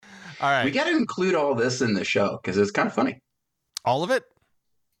All right. We got to include all this in the show because it's kind of funny. All of it?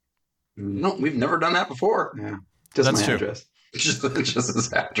 No, we've never done that before. Yeah. Just That's my true. address. Just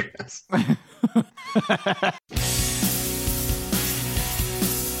his address.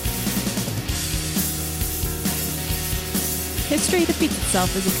 History Defeats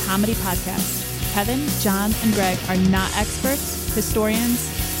Itself is a comedy podcast. Kevin, John, and Greg are not experts, historians,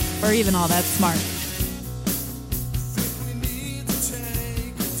 or even all that smart.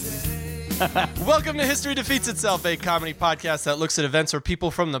 Welcome to History Defeats Itself, a comedy podcast that looks at events or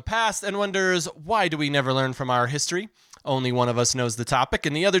people from the past and wonders, why do we never learn from our history? Only one of us knows the topic,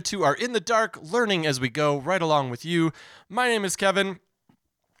 and the other two are in the dark, learning as we go, right along with you. My name is Kevin,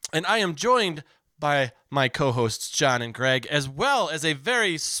 and I am joined by my co-hosts, John and Greg, as well as a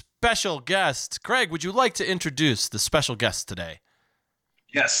very special guest. Greg, would you like to introduce the special guest today?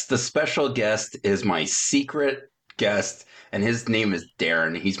 Yes, the special guest is my secret guest, and his name is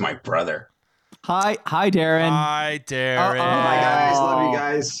Darren. He's my brother. Hi, Darren. Hi, Darren. Hi, guys. Love you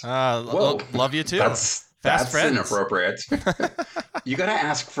guys. Whoa. Love you too. That's friends. Inappropriate. You got to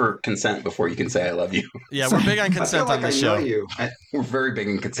ask for consent before you can say I love you. Yeah, we're big on I feel consent like on this I show. know you. We're very big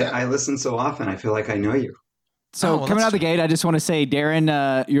in consent. I listen so often. I feel like I know you. So well, coming that's out the gate, I just want to say,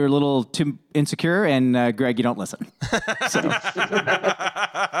 Darren, you're a little too insecure, and Greg, you don't listen. So,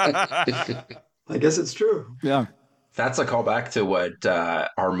 I guess it's true. yeah. That's a callback to what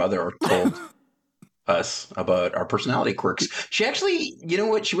our mother told us about our personality quirks. She actually, you know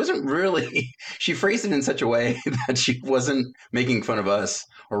what? She wasn't really, she phrased it in such a way that she wasn't making fun of us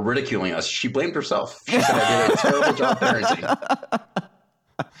or ridiculing us. She blamed herself. She said I did a terrible job parenting.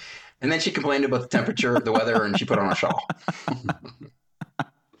 And then she complained about the temperature, the weather, and she put on a shawl.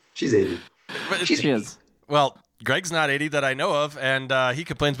 She's 80. She is. Well, Greg's not 80 that I know of, and he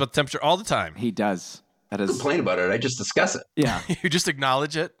complains about the temperature all the time. He does. That I is. don't complain about it. I just discuss it. Yeah. You just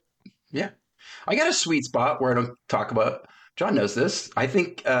acknowledge it. Yeah. I got a sweet spot where I don't talk about, John knows this. I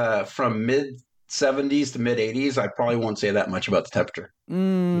think from mid 70s to mid 80s, I probably won't say that much about the temperature.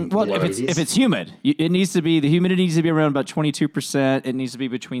 Well, Low if 80s. it's humid, it needs to be, the humidity needs to be around about 22%. It needs to be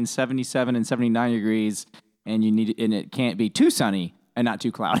between 77 and 79 degrees, and it can't be too sunny and not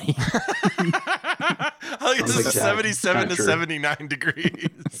too cloudy. I think it's Sounds like 77 to Kinda true. 79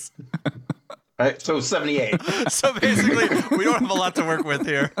 degrees. Right? So 78. So basically, we don't have a lot to work with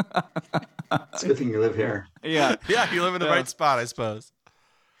here. It's a good thing you live here. Yeah. Yeah, you live in the right spot, I suppose.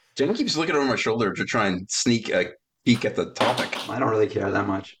 Jen keeps looking over my shoulder to try and sneak a peek at the topic. I don't really care that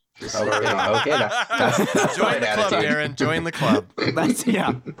much. Just Okay, that's Join right the club, attitude. Darren. Join the club. That's, yeah.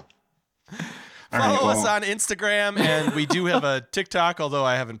 All right, Follow us well, on Instagram, and we do have a TikTok, although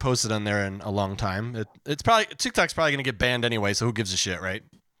I haven't posted on there in a long time. TikTok's probably going to get banned anyway, so who gives a shit, right?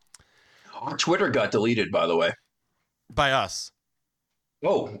 our Twitter got deleted, by the way. By us.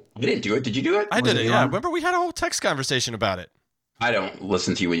 Oh, I didn't do it. Did you do it? I Was did it it, yeah. Elon? Remember we had a whole text conversation about it. I don't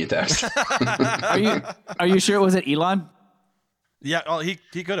listen to you when you text. Are you sure it wasn't Elon? Yeah, well, he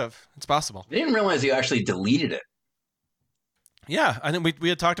could have. It's possible. I didn't realize you actually deleted it. Yeah, I think we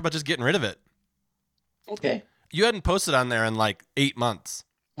had talked about just getting rid of it. Okay. You hadn't posted on there in like 8 months.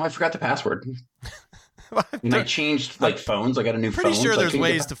 Well, I forgot the password. I'm And I changed phones. I got a new phone. pretty sure so I there's couldn't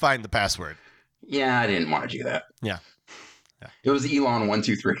get ways to find the password. Yeah, I didn't want to do that. Yeah. It was Elon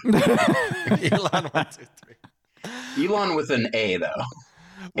 123. Elon 123. Elon with an A though.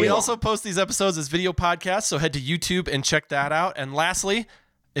 We Elon. also post these episodes as video podcasts, so head to YouTube and check that out. And lastly,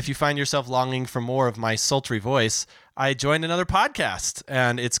 if you find yourself longing for more of my sultry voice, I joined another podcast,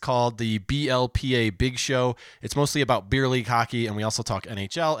 and it's called the BLPA Big Show. It's mostly about beer league hockey, and we also talk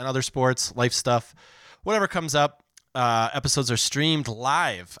NHL and other sports, life stuff, whatever comes up. Episodes are streamed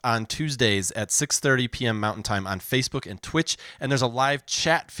live on Tuesdays at 6:30 p.m. Mountain Time on Facebook and Twitch, and there's a live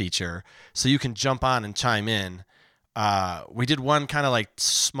chat feature, so you can jump on and chime in. We did one kind of like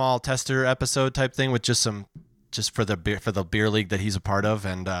small tester episode type thing with just for the beer league that he's a part of,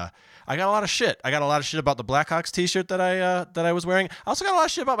 and I got a lot of shit. I got a lot of shit about the Blackhawks t-shirt that I was wearing. I also got a lot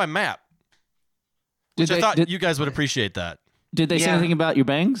of shit about my map, which I thought you guys would appreciate that. Did they say Yeah. anything about your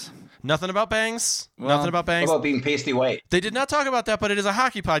bangs? Nothing about bangs. Well, Nothing about How bangs. about being pasty white? They did not talk about that, but it is a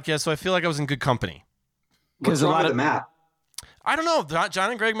hockey podcast, so I feel like I was in good company. What's a wrong lot with of- the map? I don't know. John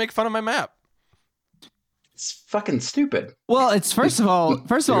and Greg make fun of my map. It's fucking stupid. Well, it's first of all, You're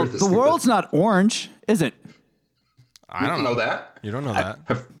the the stupid. world's not orange, is it? I don't know that. You don't know that.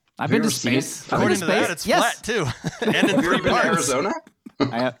 I've you been to ever seen it? space. I've been According to that, space. it's Yes. flat too, and in Have you 3 ever been to parts. Arizona?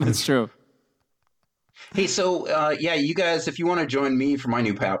 It's true. Hey, so yeah, you guys, if you want to join me for my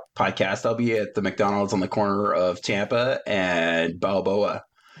new podcast, I'll be at the McDonald's on the corner of Tampa and Balboa,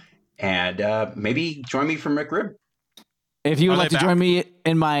 and maybe join me for McRib. If you would Are like they to join me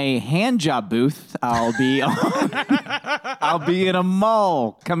in my hand job booth, I'll be in a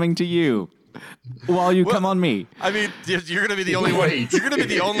mall coming to you while you come on me. I mean, you're gonna be the only one. You're gonna be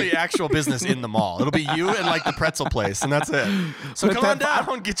the only actual business in the mall. It'll be you and like the pretzel place, and that's it. So But come on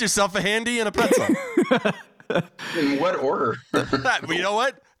down, get yourself a handy and a pretzel. In what order? You know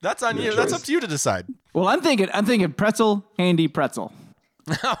what? That's on you. That's up to you to decide. Well, I'm thinking pretzel, handy, pretzel.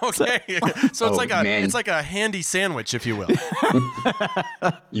 Okay, so it's man. it's like a handy sandwich, if you will.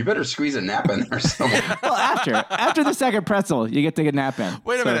 You better squeeze a nap in there somewhere. Well, after the second pretzel, you get to get a nap in.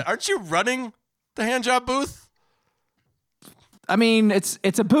 Wait a minute, aren't you running the hand job booth? I mean, it's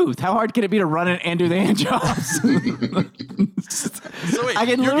a booth. How hard can it be to run it and do the hand jobs? So wait, I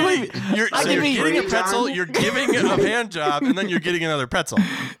can you're literally- getting, you're, I so can you're be- getting a pretzel, you're giving a hand job, and then you're getting another pretzel.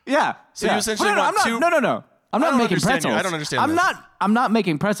 Yeah. So yeah. you essentially no, want two- No. I'm not don't making understand you. pretzels. I don't understand this. I'm not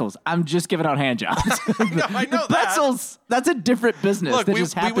making pretzels. I'm just giving out hand jobs. No, I know that. Pretzels. That's a different business. Look, that we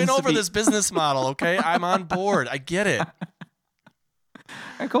just went happens to over be- this business model, okay? I'm on board. I get it.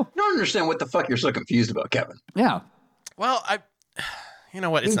 Okay, cool. I don't understand what the fuck you're so confused about, Kevin. Yeah. Well, you know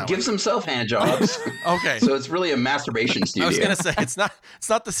what? It's He not. gives himself hand jobs. Okay. So it's really a masturbation studio. I was gonna say it's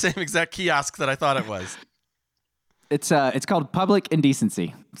not the same exact kiosk that I thought it was. It's called Public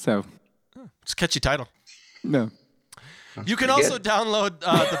Indecency. So It's a catchy title. no. You can pretty also download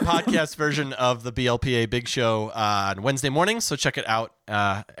the podcast version of the BLPA Big Show on Wednesday mornings, so check it out.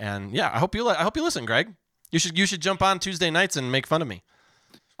 And yeah, I hope you listen, Greg. You should jump on Tuesday nights and make fun of me.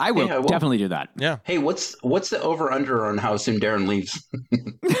 I will Yeah, I will. definitely do that. Yeah. Hey, what's the over under on how soon Darren leaves?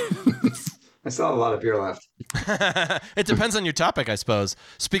 I still have a lot of beer left. It depends on your topic, I suppose.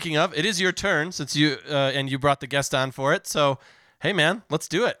 Speaking of, it is your turn since you brought the guest on for it. So, hey man, let's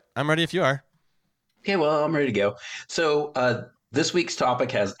do it. I'm ready if you are. Okay, well, I'm ready to go. So this week's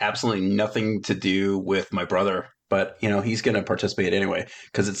topic has absolutely nothing to do with my brother, but he's going to participate anyway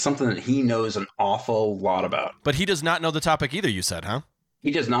because it's something that he knows an awful lot about. But he does not know the topic either, you said, huh? He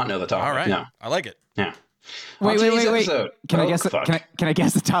does not know the topic. All right. No. I like it. Yeah. Wait. On today's episode- Can I Oh, guess? fuck. Can I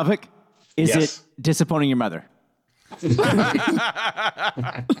guess the topic? Is Yes. it disappointing your mother?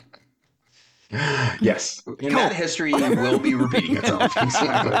 Yes. And that history will be repeating itself.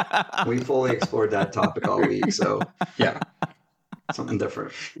 We fully explored that topic all week, so Yeah. something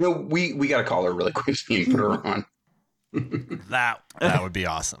different. We got to call her really quick and put her on. That would be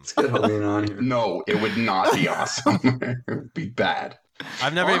awesome. Good Helena on here. No, it would not be awesome. It would be bad.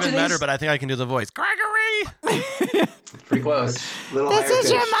 I've never On even met her, today's- but I think I can do the voice. Gregory! Pretty close. Little higher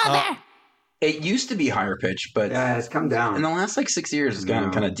pitch. mother. It used to be higher pitch, but Yeah, it's come down. in the last 6 years, it's gotten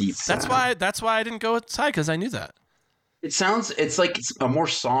No. kind of deep. That's why I didn't go outside, because I knew that. It's like it's a more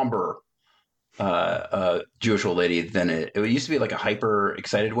somber Jewish old lady than it used to be like a hyper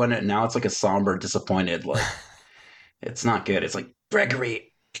excited one, and now it's like a somber, disappointed, like it's not good. It's like,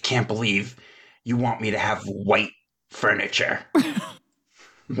 Gregory, I can't believe you want me to have white furniture.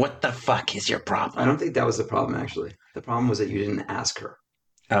 What the fuck is your I problem? don't think that was the problem, actually. The problem was that you didn't ask her.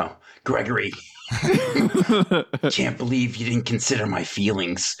 Oh, Gregory, can't believe you didn't consider my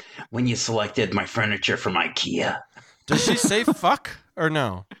feelings when you selected my furniture from IKEA. Does she say fuck or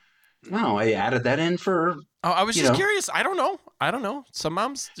no? No, I added that in for Oh, I was You just know. curious. I don't know. Some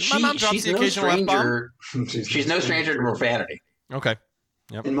moms, my mom drops she's the no occasional F-bomb. stranger. She's no stranger to profanity. Okay.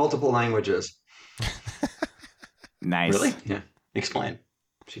 In multiple languages. Nice. Really? Yeah. Explain.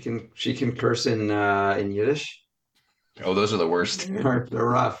 She can curse in Yiddish. Oh, those are the worst. They're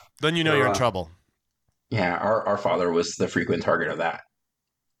rough. Then you know you're in trouble. Yeah, our father was the frequent target of that.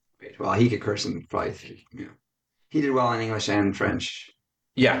 Well, he could curse in probably three. Yeah. He did well in English and French.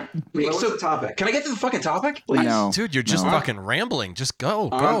 Yeah. Wait, what's So, the topic? can I get to the fucking topic, please? No. Dude, you're just No. fucking rambling. Just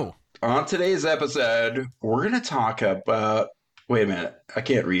go. On today's episode, we're going to talk about... Wait a minute. I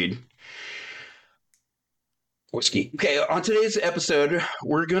can't read. Whiskey. Okay, on today's episode,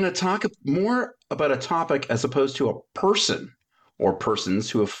 we're going to talk more about a topic as opposed to a person or persons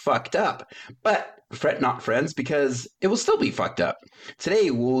who have fucked up. But fret not, friends, because it will still be fucked up. Today,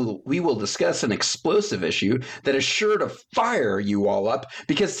 we will discuss an explosive issue that is sure to fire you all up,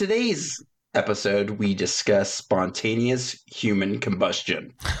 because today's episode, we discuss spontaneous human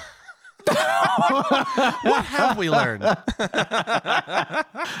combustion. What have we learned? How do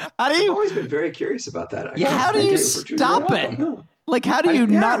I've you always been very curious about that. Actually. Yeah, how do Thank you for choosing stop that. it? No. Like, how do you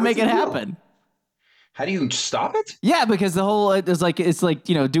Yeah, not what's make the it deal? happen? How do you stop it? Yeah, because the whole it's like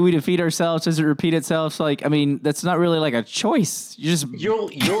do we defeat ourselves? Does it repeat itself? So, like, I mean, that's not really like a choice. You just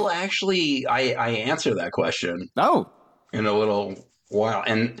You'll actually I answer that question oh in a little while,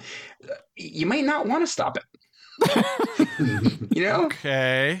 and you might not want to stop it. You know?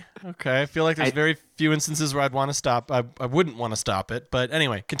 Okay. I feel like there's very few instances where I'd want to stop. I wouldn't want to stop it. But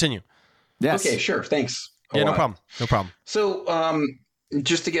anyway, continue. Yes. Okay, sure. Thanks. Yeah, no problem. No problem. So,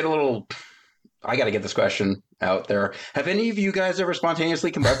 just to get a little, I got to get this question out there. Have any of you guys ever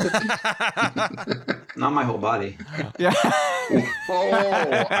spontaneously combusted? Not my whole body. Yeah.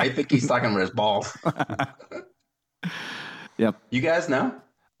 Oh, I think he's talking about his balls. Yep. You guys know?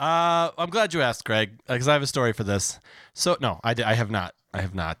 I'm glad you asked, Greg, because I have a story for this. So, no, I have not. I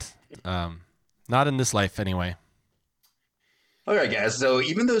have not. Not in this life, anyway. All right, guys. So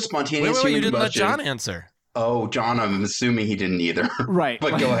even though spontaneous Wait, you human didn't let combustion, John answer. Oh, John, I'm assuming he didn't either. Right.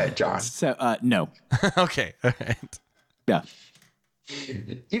 But go ahead, John. So, no. Okay, all right. Yeah.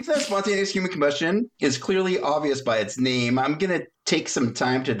 Even though spontaneous human combustion is clearly obvious by its name, I'm going to take some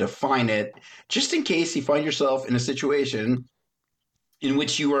time to define it, just in case you find yourself in a situation in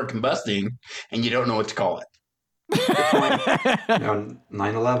which you are combusting and you don't know what to call it.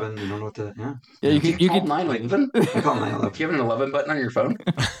 9/11. You don't know what to. Yeah. Yeah, you can. You call can. 9/11? I call it 9/11. Do you have an 11 button on your phone?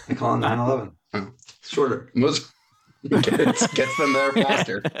 I call it 9/11. Shorter. Most gets them there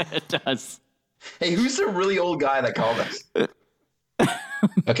faster. It does. Hey, who's the really old guy that called us?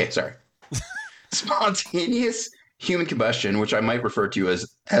 Okay, sorry. Spontaneous human combustion, which I might refer to as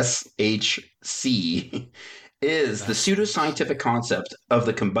SHC, is the pseudoscientific concept of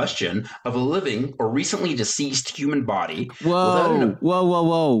the combustion of a living or recently deceased human body.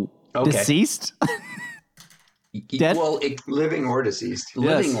 Whoa. Okay. Deceased? Dead? Well, Living or deceased.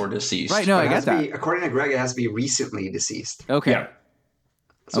 living Yes. or deceased. Right, no, But I it get has to that. be, according to Greg, it has to be recently deceased. Okay. Yeah.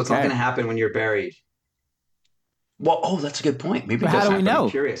 So it's not Okay. going to happen when you're buried. Well, that's a good point. Maybe But it how does do we happen. know? I'm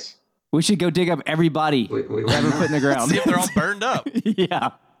curious. We should go dig up every body We ever won't put in the ground. See if they're all burned up. Yeah.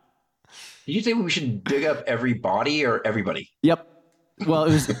 Did you say we should dig up every body or everybody? Yep. Well,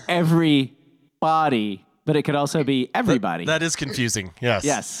 it was every body, but it could also be everybody. That is confusing. Yes.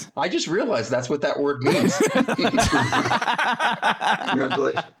 Yes. I just realized that's what that word means.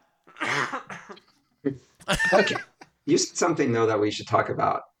 Congratulations. Okay. You said something, though, that we should talk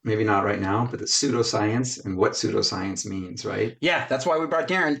about. Maybe not right now, but the pseudoscience and what pseudoscience means, right? Yeah, that's why we brought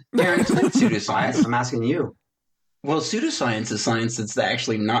Darren. Darren explained pseudoscience. I'm asking you. Well, pseudoscience is science that's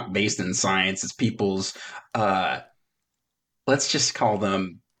actually not based in science. It's people's, let's just call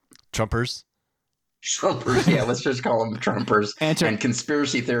them Trumpers. Trumpers. Yeah, let's just call them Trumpers Answer. and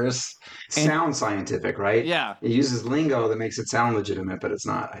conspiracy theorists. Sounds scientific, right? Yeah. It uses lingo that makes it sound legitimate, but it's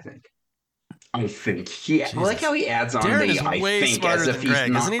not, I think. I think he. I like how he adds on Darren the is I way think smarter as if than he's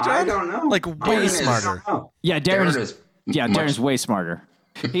Greg, not. isn't he, I John? don't know. Like, I way don't smarter. know. Yeah, Darren is. Darren's way smarter.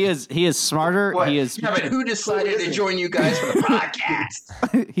 He is smarter. What? He is Yeah, but who decided to join you guys for the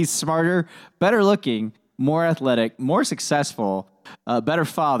podcast? he's smarter, better looking, more athletic, more successful, better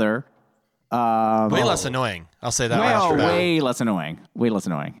father. Way less annoying. I'll say that right off the bat. Way less annoying. Way less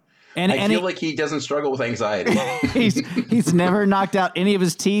annoying. And I and feel like he doesn't struggle with anxiety. he's never knocked out any of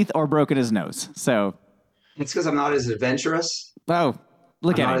his teeth or broken his nose. So, It's because I'm not as adventurous. look I'm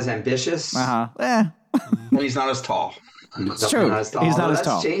at not him. as ambitious. And And he's not as tall. I'm It's true. Not as tall. He's not Although as that's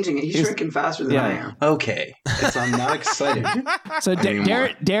tall. changing. He's shrinking faster than yeah. I am. Okay, so I'm not excited. so Anymore.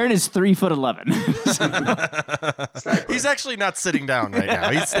 Darren is 3'11". Exactly. He's actually not sitting down right now.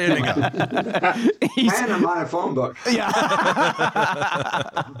 He's standing up. He's, And I'm on a phone book. yeah.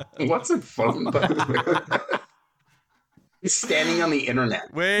 What's a phone book? He's standing on the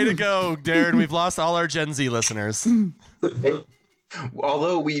internet. Way to go, Darren. We've lost all our Gen Z listeners.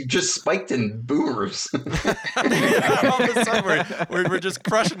 Although we just spiked in boomers. All of a sudden, we're just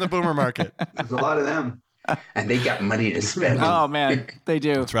crushing the boomer market. There's a lot of them. And they got money to spend. Oh man, they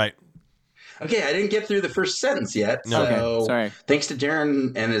do. That's right. Okay, I didn't get through the first sentence yet. No. So Okay, sorry. thanks to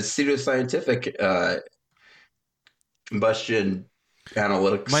Darren and his pseudoscientific combustion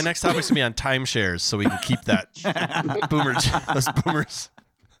analytics. My next topic's gonna be on timeshares, so we can keep that those boomers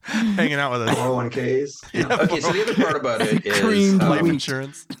hanging out with us. 401ks. Okay, so the other part about it is Creamed Life wheat.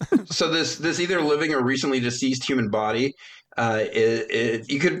 insurance. so this either living or recently deceased human body,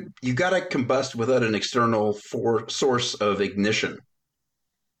 you gotta combust without an external source of ignition.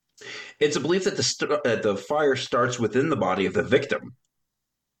 It's a belief that the fire starts within the body of the victim,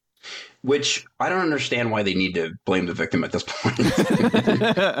 which I don't understand why they need to blame the victim at this point.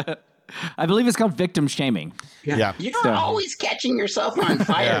 I believe it's called victim shaming. Yeah. You're So- always catching yourself on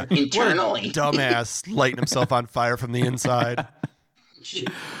fire Yeah. internally. Dumbass lighting himself on fire from the inside.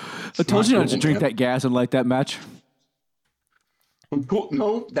 I told you not to cool, drink man. that gas and light that match. Cool.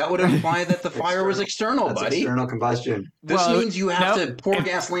 No, that would imply that the fire was external, That's buddy. external combustion. This Well, means you have no. to pour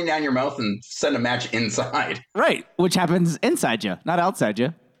gasoline down your mouth and send a match inside. Right, which happens inside you, not outside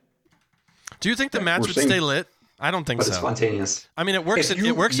you. Do you think the match We're would saying- stay lit? I don't think but so. it's spontaneous. I mean, it works. If It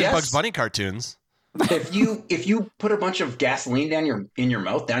you- works in yes. Bugs Bunny cartoons. If you put a bunch of gasoline in your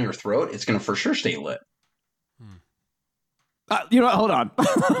mouth, down your throat, it's going to for sure stay lit. You know what? Hold on.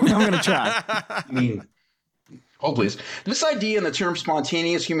 I'm going to try. I mean, Hold please. This idea and the term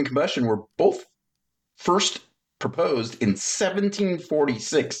spontaneous human combustion were both first proposed in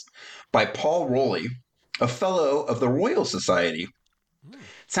 1746 by Paul Rowley, a fellow of the Royal Society.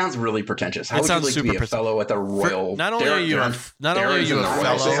 Sounds really pretentious. How It would you sounds like to be super a fellow at the Royal? not only are you a Darren's fellow- in the Royal fellow-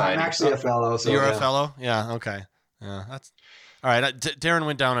 I'm Society. actually a fellow. So You're yeah. a fellow? Yeah. Okay. Yeah. That's all right. Darren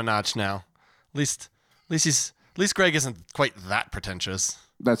went down a notch now. At least Greg isn't quite that pretentious.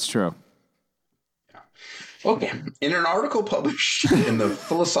 That's true. Okay. In an article published in the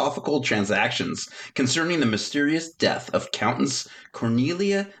Philosophical Transactions concerning the mysterious death of Countess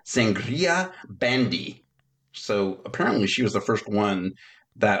Cornelia Sangria Bandy. So apparently she was the first one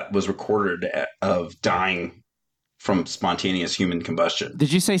that was recorded of dying from spontaneous human combustion.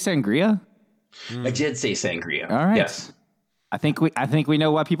 Did you say sangria? I did say sangria. All right. Yes. I think we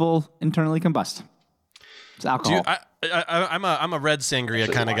know why people internally combust. It's alcohol. I'm a red sangria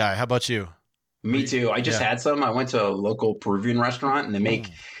Actually, kind of why? guy. How about you? Me too. I just had some. I went to a local Peruvian restaurant and they make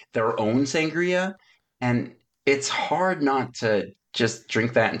their own sangria. And it's hard not to just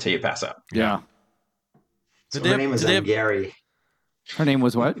drink that until you pass out. yeah. So Did her they- name was did they- Gary. Her name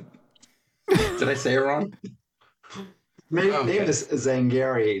was what? Did I say it wrong? Her name is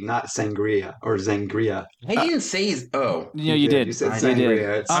Zangari, not Sangria or Zangria. I didn't say. Oh. Yeah, you did. You said You did.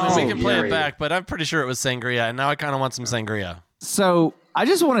 Sangria. It's I mean, we Oh, can play it Gary. back, but I'm pretty sure it was sangria, and now I kind of want some sangria. So I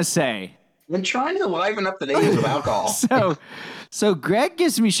just want to say, I'm trying to liven up the days with alcohol. so Greg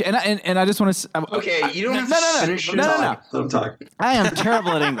gives me shit, and I just want to. Okay, you don't have to No. finish your No. talk. Let him talk. I am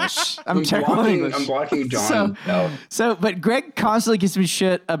terrible at English. I'm terrible at blocking, English. I'm blocking John. But Greg constantly gives me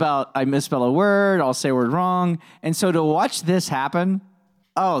shit about I misspell a word, I'll say a word wrong, and so to watch this happen,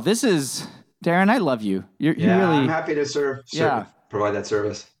 this is Darren. I love you. You're Yeah, really I'm happy to provide that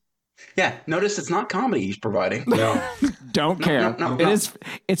service. Yeah, notice it's not comedy he's providing. No. don't care. no.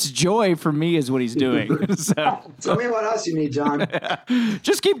 It's joy for me is what he's doing. So Tell me what else you need, John.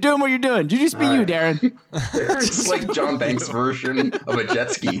 just keep doing what you're doing. You just be you, Darren. It's like John Banks' version of a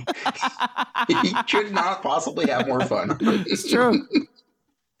jet ski. He could not possibly have more fun. It's true.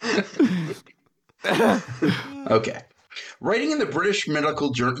 Okay. Writing in the British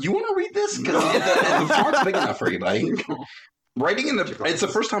Medical Journal. You want to read this? Because the font's big enough for you, buddy. Writing in it's the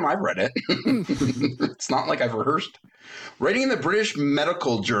first time I've read it. It's not like I've rehearsed. Writing in the British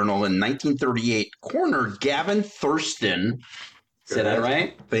Medical Journal in 1938, coroner Gavin Thurston, said that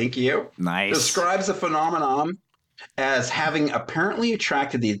right? Thank you. Nice. Describes the phenomenon as having apparently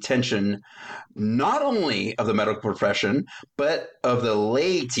attracted the attention not only of the medical profession, but of the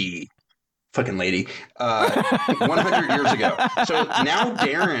laity. Fucking lady, 100 years ago. So now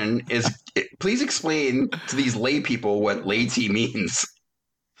Darren is. Please explain to these lay people what laity means.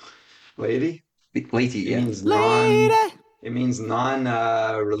 Lady? Laity, It yeah. means Lady. It means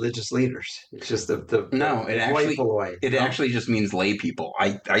non-religious leaders. It's just the No, it actually playful way. it actually just means lay people.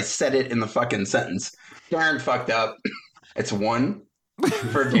 I said it in the fucking sentence. Darren fucked up. It's one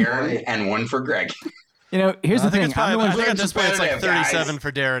for Darren and one for Greg. You know, here's I the think thing. it's probably, I think at this point it's like competitive, guys. 37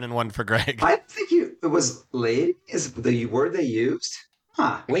 for Darren and 1 for Greg. I think it was lady is the word they used.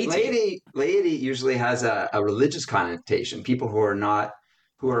 Huh. Laity. Laity usually has a religious connotation. People who are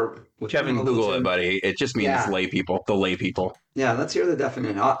Kevin, Google it, buddy. It just means Yeah. lay people. The lay people. Yeah, let's hear the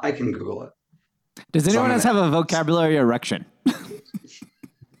definition. I can Google it. Does anyone Some else of have a vocabulary erection?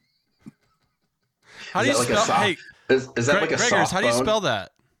 How do you Is that like a spell? soft- Hey, Is that like a Gregors, soft how do you bone? spell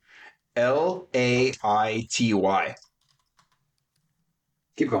that? Laity.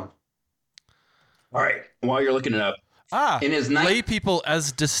 Keep going. All right. While you're looking it up, in his lay people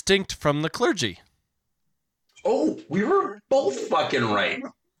as distinct from the clergy. we were both fucking right.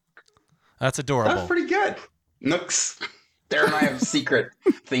 That's That's adorable. pretty good. Nooks. Darren and I have a secret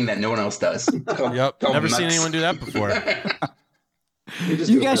thing that no one else does. Yep, never seen anyone do that before.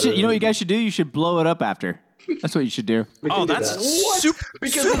 You guys should. You know what you guys should do? You should blow it up after. That's what you should do. Oh, that's super,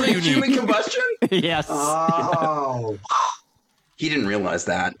 Because super of the human unique. combustion? Yes, Oh, He didn't realize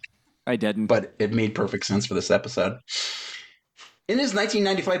that, I didn't. but it made perfect sense for this episode. In his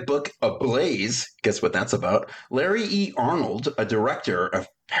 1995 book, Ablaze, guess what that's about? Larry E. Arnold, a director of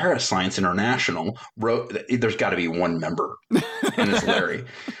Parascience International, wrote, there's got to be one member, and it's Larry,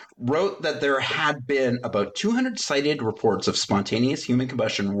 wrote that there had been about 200 cited reports of spontaneous human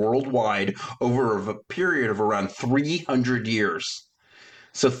combustion worldwide over a period of around 300 years.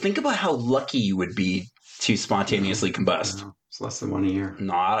 So think about how lucky you would be to spontaneously combust. it's less than one a year.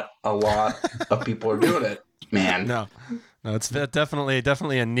 Not a lot of people are doing it. man. No, it's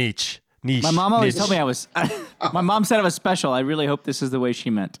definitely a niche. My mom always told me I was. My mom said I was special. I really hope this is the way she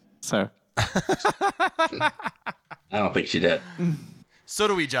meant. So. I don't think she did. So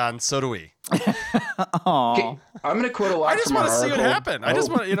do we, John. So do we. Aww. Okay, I'm going to quote a lot. I just want to see what happens. I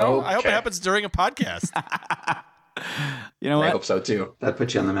just want, I hope it happens during a podcast. You know I what? hope so too. That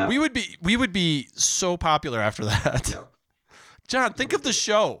puts you on the map. We would be so popular after that. Yep. John, think of the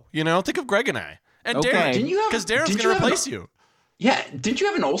show. Think of Greg and I and Okay. Darren. Didn't you have- Because Darren's didn't going you to have replace a- you. Yeah, didn't you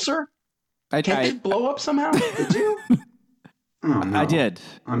have an ulcer? I Can't it blow up somehow? Did you? Oh, no. I did.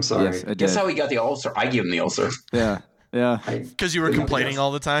 I'm sorry. Yes, I did. Guess how he got the ulcer? I gave him the ulcer. Yeah. Because you were Didn't have to complaining guess.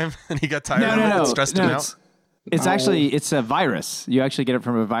 all the time and he got tired No, of it no. and stressed him out. It's actually it's a virus. You actually get it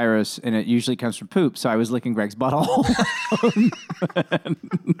from a virus, and it usually comes from poop. So I was licking Greg's butthole.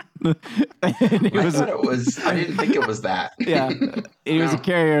 And it was I didn't think it was that. yeah. It was a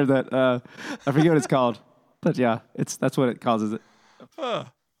carrier that I forget what it's called, but yeah, that's what it causes it.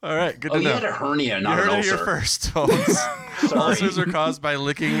 All right, good Oh, to you know. had a hernia, You not an heard it ulcer. here first, folks. Ulcers are caused by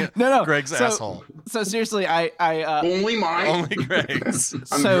licking No. Greg's so, asshole. So seriously, I Only mine. Only Greg's. I'm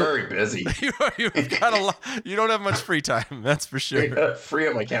so- very busy. You've got a lot. You don't have much free time, that's for sure. Free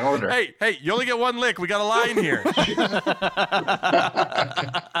up my calendar. Hey, you only get one lick. We got a line here.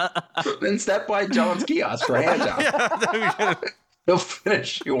 Then step by John's kiosk for a hand job. He'll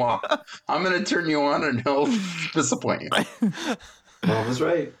finish you off. I'm going to turn you on and he'll disappoint you. Mom was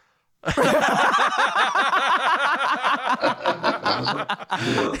right.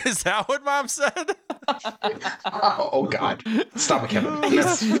 Is that what Mom said? Oh, God. Stop it, Kevin. he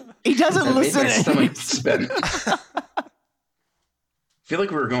doesn't That made listen. my stomach spin. Feel like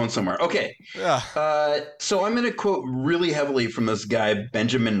we were going somewhere. Okay. Yeah. So I'm going to quote really heavily from this guy,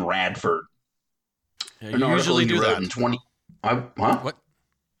 Benjamin Radford. You An article usually he do wrote that. in 20. Huh? What?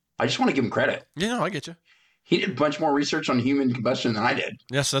 I just want to give him credit. I get you. He did a bunch more research on human combustion than I did.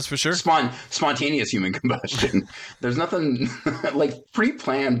 Yes, that's for sure. Spontaneous human combustion. There's nothing like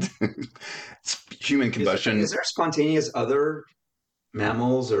pre-planned human combustion. Is there spontaneous other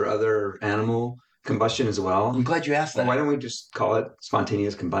mammals or other animal combustion as well? I'm glad you asked Well, that. why don't we just call it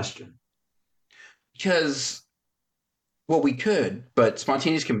spontaneous combustion? Because, well, we could, but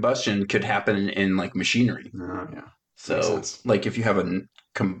spontaneous combustion could happen in like machinery. Oh, yeah. So, Makes sense. like if you have a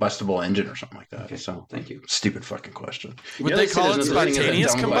combustible engine or something like that. Okay. So, Thank you. stupid fucking question. Would You know, they say call it there's no such thing as a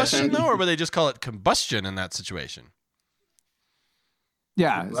spontaneous dumb combustion, question? though, or would they just call it combustion in that situation?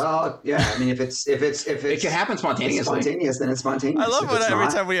 Yeah. Well, yeah. I mean, if it's It can happen it's spontaneously. spontaneous, then it's spontaneous. I love If when it's every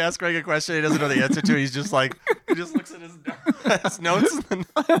not- time we ask Greg a question, he doesn't know the answer to. He's just like, he just looks at his notes. And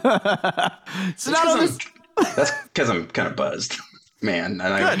then, So not on this. That's because I'm kind of buzzed, man.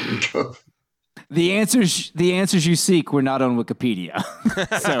 And The answers you seek were not on Wikipedia,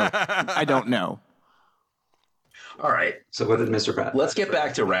 so I don't know. all right. So what did Mr. Pratt? Let's get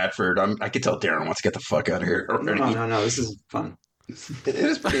back to Radford. I could tell Darren wants to get the fuck out of here. No. This is fun. It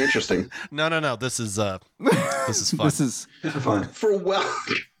is pretty interesting. no. This is fun. This is Fun. For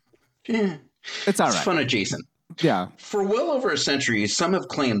it's all it's right. fun adjacent. Yeah. For well over a century, some have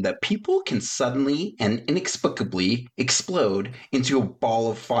claimed that people can suddenly and inexplicably explode into a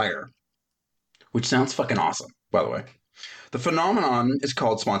ball of fire, which sounds fucking awesome, by the way. The phenomenon is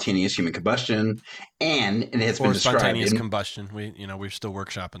called spontaneous human combustion, and it has been Or described spontaneous in... combustion. We're still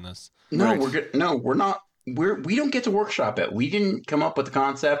workshopping this. No, Right. we're good. No, we're not. We don't get to workshop it. We didn't come up with the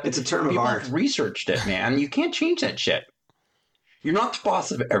concept. It's a term of People art. have researched it, man. You can't change that shit. You're not the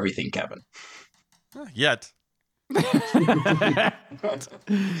boss of everything, Kevin. Yet. He's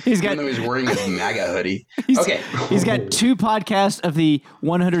Even got though he's wearing his MAGA hoodie. Okay. he's got 2 podcasts of the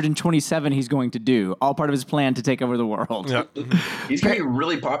 127 he's going to do, all part of his plan to take over the world. Yeah. He's going to be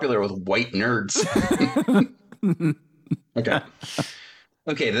really popular with white nerds. Okay.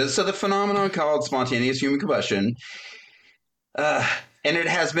 Okay, so the phenomenon called spontaneous human combustion, and it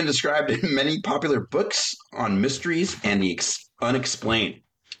has been described in many popular books on mysteries and the unexplained.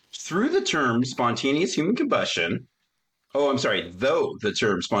 Through the term spontaneous human combustion, though the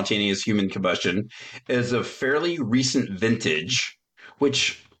term spontaneous human combustion is of fairly recent vintage,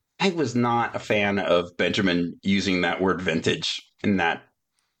 which I was not a fan of Benjamin using that word vintage in that.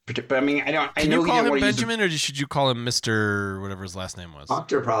 But I mean, I know Can he you call didn't him want to use the Benjamin, or should you call him Mr. whatever his last name was?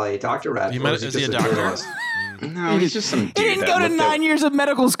 Dr. Radford. Is he a just doctor? journalist? No, he's just some dude. He didn't that go to looked 9 years of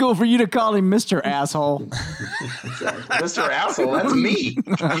medical school for you to call him Mr. Asshole. Mr. Asshole, that's me.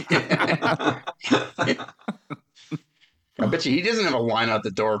 I bet you he doesn't have a line out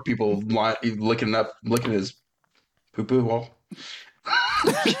the door. People looking at his poo-poo wall.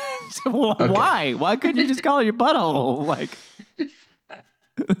 Why? Why couldn't you just call it your butthole? Like,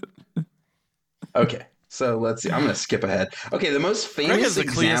 Okay. So let's see. I'm going to skip ahead. Okay, the most famous Greg is the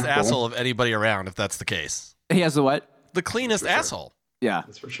cleanest example- asshole of anybody around, if that's the case. He has the what? The cleanest asshole. Yeah.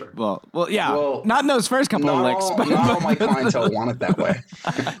 That's for sure. Well, yeah. Well, not in those first couple of licks. Not all my clientele want it that way.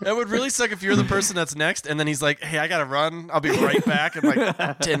 It would really suck if you're the person that's next, and then he's like, "Hey, I gotta run. I'll be right back in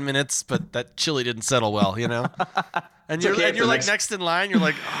like 10 minutes." But that chili didn't settle well, you know. And you're okay if the like next- next in line. You're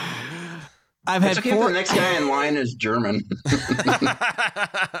like, "Oh, man." I've had It's okay if four. the next guy in line is German.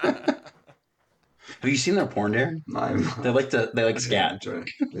 Have you seen their porn, Darren? They like scat.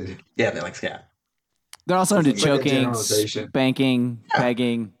 Yeah, they like scat. They're also into It's like a choking, generalization. spanking,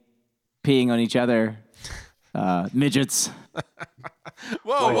 pegging, peeing on each other, midgets,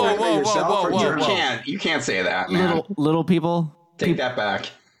 Whoa. You can't say that, man. little people. Take that back.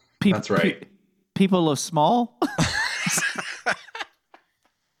 Pe- That's right. People of small.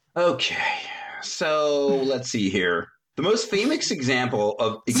 Okay, so let's see here. The most famous example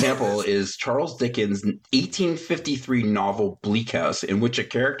is Charles Dickens' 1853 novel Bleak House, in which a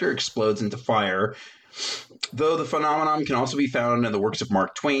character explodes into fire. Though the phenomenon can also be found in the works of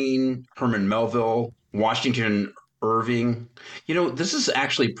Mark Twain, Herman Melville, Washington Irving. You know, this is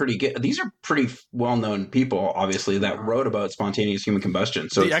actually pretty good. These are pretty well-known people, obviously, that wrote about spontaneous human combustion.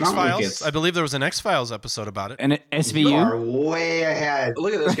 So The it's not like X-Files. it's... I believe there was an X-Files episode about it. And You SVU. are way ahead.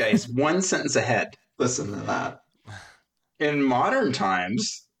 Look at this guy. He's one sentence ahead. Listen to that. In modern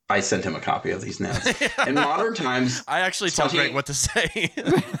times, I sent him a copy of these notes. In modern times, I actually tell Spontaneous- Greg what to say.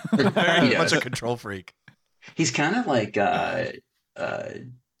 Very Yes. much a control freak. he's kind of like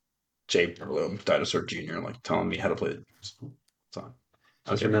Jay Bloom, Dinosaur Jr., like telling me how to play the song.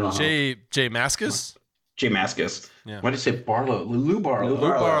 How's your mental health? Jay Maskus? Jay Maskus. Yeah. Why did you say Barlow? Lou Barlow. Lou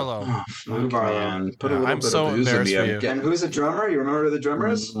Barlow. Oh, Lou fuck, Barlow. man. Put a Yeah, little I'm bit so of booze in embarrassed me. for I'm you. getting- And who's the drummer? You remember who the drummer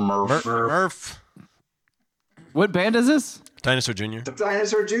is? Murph. Murph. What band is this? Dinosaur Jr.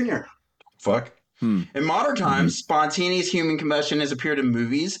 Dinosaur Jr. Fuck. Hmm. In modern times, spontaneous human combustion has appeared in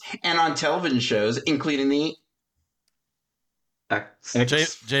movies and on television shows, including the X. Jay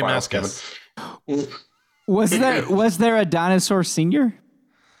X-Files, Maskus. Kevin. Was there a dinosaur senior?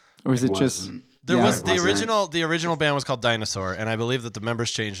 Or is it just Wasn't. There Yeah, was it the wasn't. original band was called Dinosaur, and I believe that the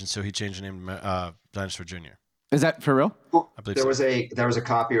members changed, and so he changed the name to Dinosaur Jr. is that for real? I believe There so. was a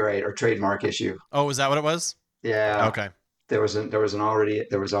copyright or trademark issue. Oh, was that what it was? Yeah. Okay. There was already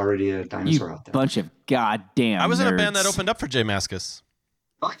a dinosaur You out there. bunch of goddamn I was in a band that nerds. opened up for Jay Maskus.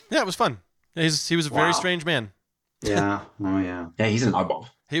 What? Yeah, it was fun. He was a very Wow. strange man. Yeah. Oh yeah. Yeah, he's an oddball.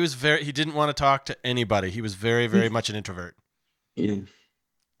 He didn't want to talk to anybody. He was very, very much an introvert. Yeah.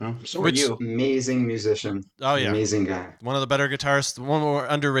 Well, so Which- are you. Amazing musician. Oh yeah. Amazing guy. One of the better guitarists, one of the more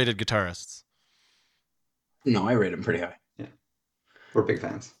underrated guitarists. No, I rate him pretty high. We're big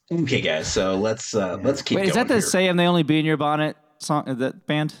fans. Okay, guys. So let's keep Wait, going is that the here. Say I'm the Only Bee in Your Bonnet song? That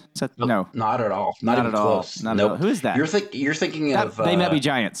band? Is that no? Not at all. Not, Not even at all. close. Not at nope. all. Who is that? You're thinking That- of they might be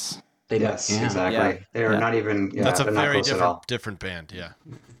giants. They might- Yes, yeah. exactly. Yeah. They are Yeah. not even. Yeah, That's a they're not very close at all. different band. Yeah.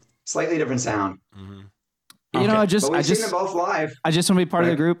 Slightly different sound. hmm You know, Okay. I just But we've seen them both live. I just want to be part of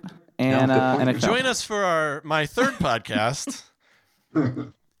the Right. group, and good point. and I fell. Join us for my third podcast,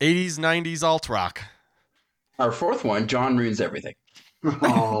 80s 90s alt rock. Our fourth one, John ruins everything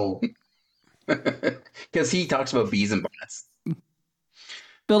Oh, because he talks about bees and bonnets.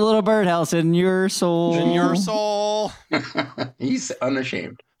 Build a little birdhouse in your soul. In your soul. He's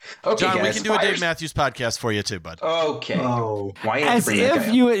unashamed. Okay, John, we guys, can do a Dave fires- Matthews podcast for you too, bud. Okay. oh. Why you have to As bring that if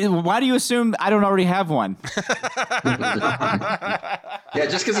guy you. Why do you assume I don't already have one? up? Yeah,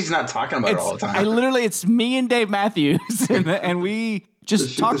 just because he's not talking about it all the time. It's me and Dave Matthews, and we just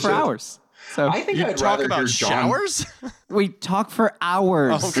shoot talk the for shit. hours. So I think You I'd talk rather about hear John showers? we talk for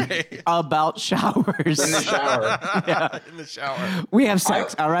hours Okay. about showers. in the shower. In the shower. We have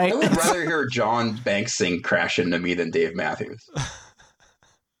sex, all right? I would rather hear John Banks sing "Crash Into Me" than Dave Matthews.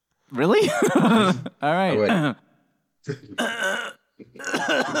 Really? All right.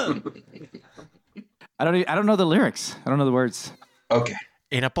 I I don't know the lyrics. I don't know the words. Okay.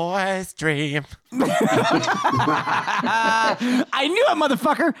 In a boy's dream. I knew it,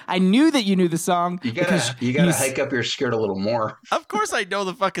 motherfucker. I knew that you knew the song. You because gotta hike up your skirt a little more. Of course I know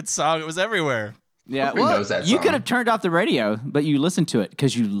the fucking song. It was everywhere. Yeah, Who well, knows that you song? could have turned off the radio, but you listened to it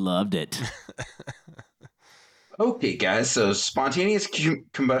because you loved it. Okay, guys. So spontaneous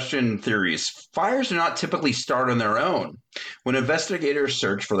combustion theories. Fires do not typically start on their own. When investigators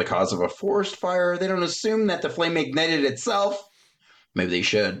search for the cause of a forest fire, they don't assume that the flame ignited itself. Maybe they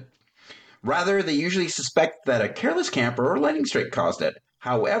should. Rather, they usually suspect that a careless camper or lightning strike caused it.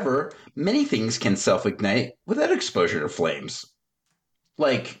 However, many things can self-ignite without exposure to flames.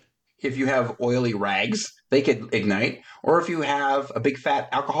 Like, if you have oily rags, they could ignite. Or if you have a big fat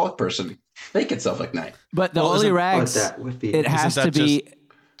alcoholic person, they could self-ignite. But the Well, oily isn't- rags, But that would be- it has Isn't to that be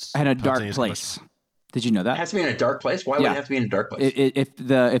in a dark spontaneous place. Did you know It that? has to be in a dark place. Why would Yeah. it have to be in a dark place? If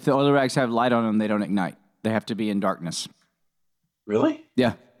the oily rags have light on them, they don't ignite. They have to be in darkness. Really?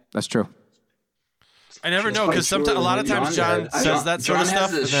 Yeah, that's true. I never It's know quite because true. a lot of times John John- says that sort of John has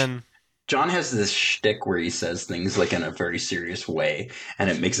stuff, and this- then John has this shtick where he says things like in a very serious way, and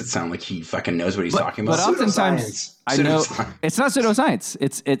it makes it sound like he fucking knows what he's talking But about. oftentimes, Pseudoscience. I know Pseudoscience. it's not pseudoscience.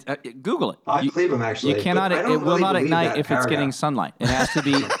 It's Google it. I You- believe him, actually. You cannot. but I It don't will really not believe ignite that if it's getting paragraph. sunlight. It has to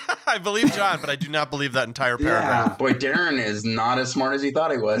be. I believe John, but I do not believe that entire paragraph. Yeah. Boy, Darren is not as smart as he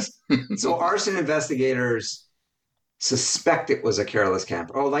thought he was. So arson investigators suspect it was a careless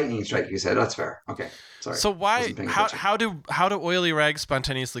camper. Oh, lightning strike, you said. That's fair. Okay. Sorry. So why? Wasn't paying How attention. how do oily rags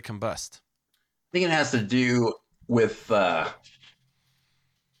spontaneously combust? I think it has to do with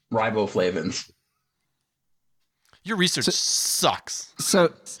riboflavins. Your research sucks. So You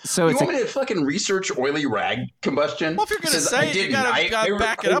it's want me to fucking research oily rag combustion? Well, if you're gonna Because say I it, you didn't. gotta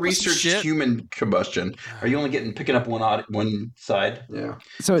back it up with some researched shit. human combustion. Are you only picking up one side? Yeah.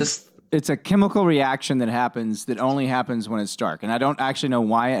 so This- it's a chemical reaction that happens that only happens when it's dark. And I don't actually know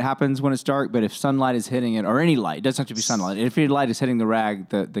why it happens when it's dark, but if sunlight is hitting it, or any light, it doesn't have to be sunlight. If your light is hitting the rag,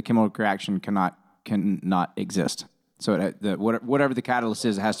 the chemical reaction cannot exist. So whatever the catalyst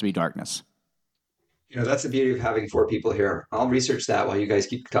is, it has to be darkness. You know, that's the beauty of having four people here. I'll research that while you guys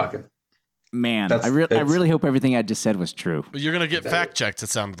keep talking. Man, That's- I that's- really hope everything I just said was true. Well, you're gonna get fact checked. It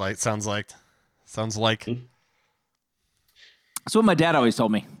sounds like. That's what my dad always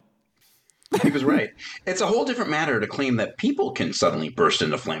told me. He was right. It's a whole different matter to claim that people can suddenly burst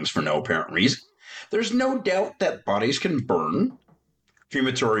into flames for no apparent reason. There's no doubt that bodies can burn.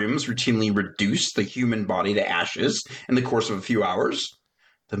 Crematoriums routinely reduce the human body to ashes in the course of a few hours.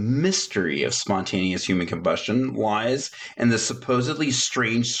 The mystery of spontaneous human combustion lies in the supposedly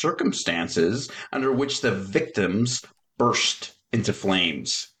strange circumstances under which the victims burst into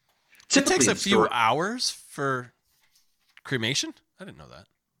flames. It takes a Typically, few hours for cremation. I didn't know that.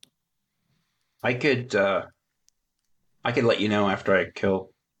 I could let you know after I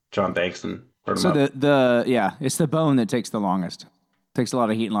kill John Banks and burn him So up. it's the bone that takes the longest. Takes a lot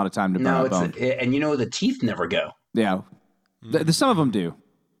of heat and a lot of time to burn No, a bone. and you know the teeth never go. Yeah, some of them do.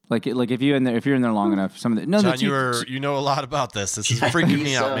 Like if you're in there long enough, some of the no. John, the you know a lot about this. This is freaking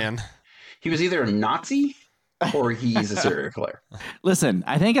me he's, out, man. He was either a Nazi or he's a serial killer. Listen,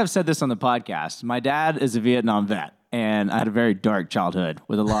 I think I've said this on the podcast. My dad is a Vietnam vet, and I had a very dark childhood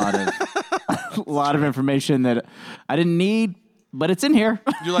with a lot of a lot of information that I didn't need, but it's in here.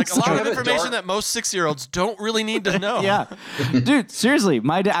 You're like a lot you of have a information dark- that most 6-year-olds don't really need to know. Yeah, dude, seriously,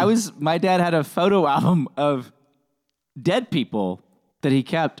 my dad had a photo album of dead people that he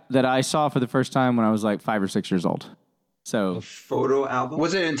kept that I saw for the first time when I was like 5 or 6 years old. So Photo album?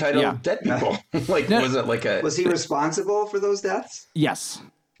 Was it entitled Yeah. Dead People? Like, No. was it like a? Was he responsible for those deaths? yes,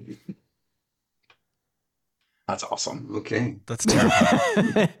 That's awesome. Okay. That's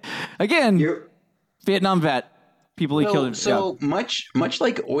terrible. again, You're, Vietnam vet. People he killed. So much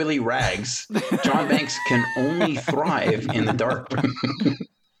like oily rags, John Banks can only thrive in the dark.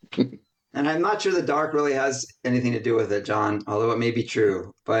 and I'm not sure the dark really has anything to do with it, John, although it may be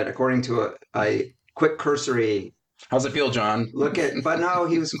true. But according to a quick cursory How's it feel, John? look at, but no,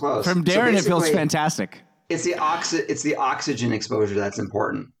 he was close. From So Darren, it feels basically, fantastic. It's the oxygen exposure that's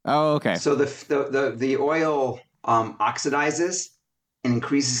important. Oh, okay. So the oil oxidizes and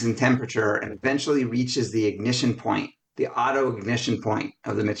increases in temperature and eventually reaches the ignition point, the auto ignition point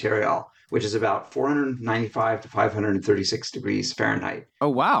of the material, which is about 495 to 536 degrees Fahrenheit. Oh,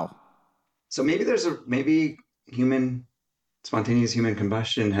 wow. So maybe spontaneous human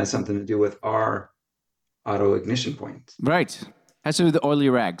combustion has something to do with our auto ignition point. Right. Has to do with the oily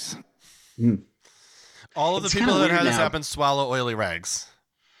rags. All of the It's people kinda that have weird this now. happen swallow oily rags.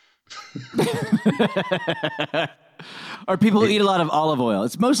 Or people who eat a lot of olive oil.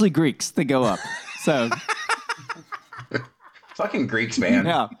 It's mostly Greeks that go up. So, Fucking Greeks, man.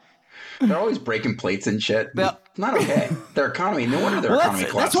 yeah. They're always breaking plates and shit. Well- It's not okay. Their economy. No wonder their Well, economy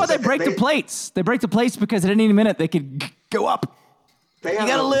that's why collapses. they break the plates. They break the plates because at any minute they could go up. They have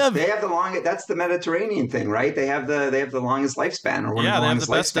gotta live. They have the longest. That's the Mediterranean thing, right? They have the longest lifespan, or one Yeah, of they the have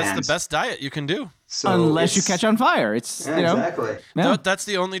the longest best. That's lifespans. the best diet you can do. So Unless you it's- catch on fire. It's, Yeah, you know. exactly. Yeah, That's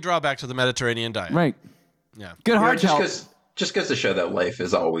the only drawback to the Mediterranean diet. right. Yeah. Good You know, heart just health. just goes to show that life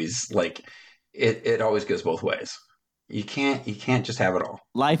is always like it always goes both ways. You can't just have it all.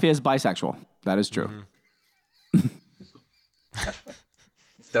 Life is bisexual. That is true. It's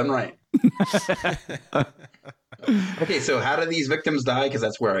done right. Okay, so how do these victims die? Because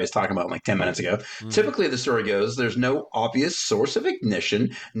that's where I was talking about like 10 minutes ago. Typically, the story goes there's no obvious source of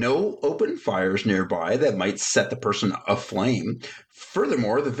ignition, no open fires nearby that might set the person aflame.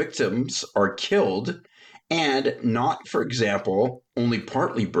 Furthermore, the victims are killed and not, for example, only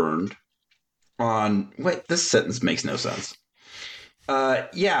partly burned on... Wait, this sentence makes no sense.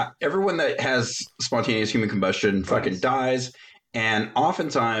 Yeah, everyone that has spontaneous human combustion fucking dies, and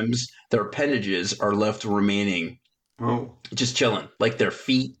oftentimes their appendages are left remaining just chilling, like their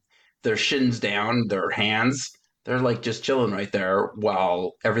feet, their shins down, their hands. They're like just chilling right there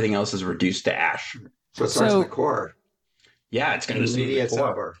while everything else is reduced to ash. So it starts in the core. Yeah, it's going to be Immediate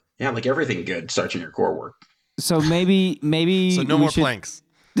supper. Yeah, like everything good starts in your core work. So maybe. So no more planks.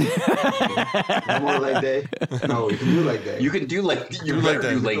 No more leg day. No, you can do leg day. You can do leg day. You better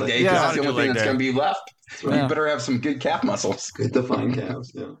do leg day because Yeah, that's the do only leg thing that's day. going to be left. Yeah. You better have some good calf muscles. Good defined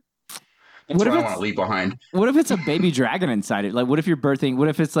calves. Yeah. That's What if what I it's- want to leave behind. What if it's a baby dragon inside it? Like, what if you're birthing? What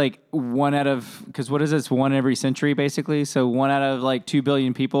if it's like one out of? Because what is it? It's one every century, basically. So 1 out of like 2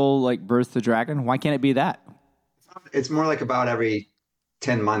 billion people like birth the dragon. Why can't it be that? It's more like about every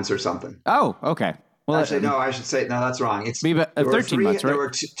 10 months or something. Oh, okay. Well, Actually, no, I should say, no, that's wrong. It's Be about, there were 13 months, right? There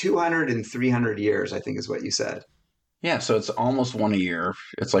were 200 and 300 years, I think is what you said. Yeah, so it's almost one a year.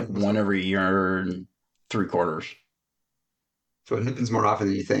 It's like one every year and 3/4. So it happens more often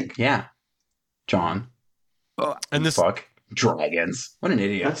than you think. Yeah. John. And this Fuck. Dragons. What an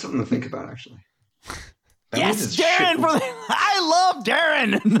idiot. That's something to think about, actually. That means Yes, it's Darren. shit. I love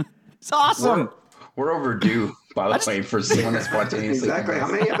Darren. It's awesome. We're overdue, by the way, for someone to spontaneously. Exactly. How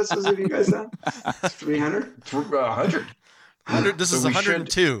many episodes have you guys done? 300? 100. 100. This So is we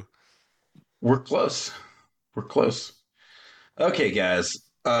 102. We're close. We're close. Okay, guys.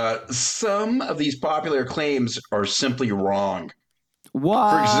 Some of these popular claims are simply wrong.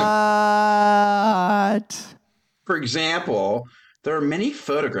 What? For example, there are many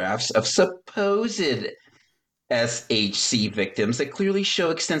photographs of supposed SHC victims that clearly show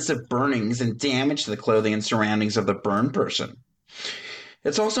extensive burnings and damage to the clothing and surroundings of the burned person.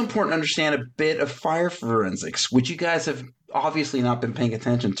 It's also important to understand a bit of fire forensics, which you guys have obviously not been paying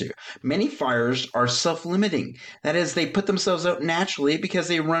attention to. Many fires are self-limiting. That is, they put themselves out naturally because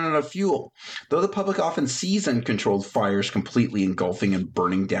they run out of fuel. Though the public often sees uncontrolled fires completely engulfing and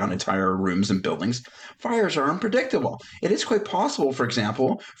burning down entire rooms and buildings, fires are unpredictable. It is quite possible, for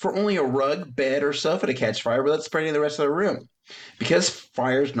example, for only a rug, bed, or sofa to catch fire without spreading the rest of the room. Because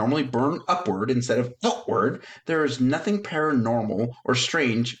fires normally burn upward instead of outward, there is nothing paranormal or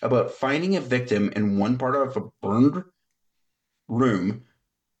strange about finding a victim in one part of a burned room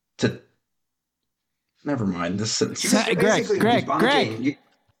to... Never mind. This sentence. You're basically Greg.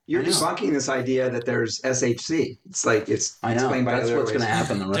 You're I know. debunking this idea that there's SHC. It's like it's I know. explained by That's other what's going to ways.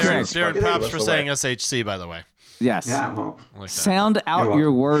 happen the rest Darren, of this Darren fucking props rest for of the saying way. SHC, by the way. Yes. Yeah, well, I like that. Sound out welcome.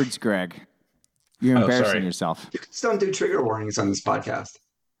 your words, Greg. You're Oh, embarrassing sorry. yourself. you just don't do trigger warnings on this podcast.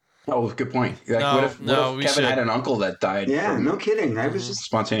 Oh, good point. Like, No, what if we Kevin should. had an uncle that died Yeah, from no kidding. I was just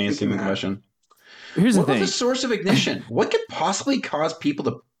spontaneous thinking human that. combustion? Here's What the about thing. the source of ignition? What could possibly cause people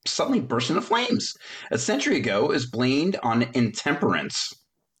to suddenly burst into flames? A century ago, it was blamed on intemperance,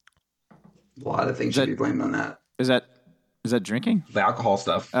 a lot of things should be blamed on that. Is that drinking? the alcohol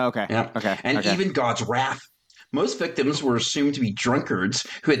stuff. Oh, okay. Yeah. Okay. And okay. even God's wrath. Most victims were assumed to be drunkards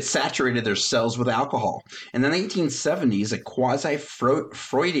who had saturated their cells with alcohol. In the 1970s, a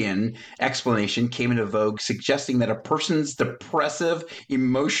quasi-Freudian explanation came into vogue, suggesting that a person's depressive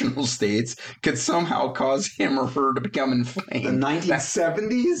emotional states could somehow cause him or her to become The inflamed.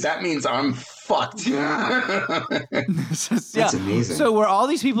 1970s? That means I'm fucked. Yeah. That's amazing. So were all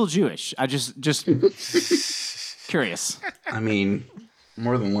these people Jewish? I just curious. I mean,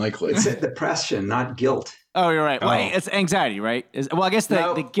 more than likely. It's depression, not guilt. Oh, you're right. Wait, Oh. it's anxiety, right? Well, I guess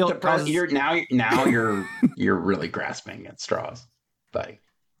the guilt causes... You're really grasping at straws, buddy.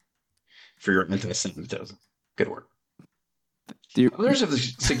 For your anti-Semitism. Good work. Others have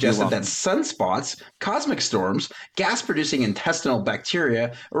suggested that sunspots, cosmic storms, gas-producing intestinal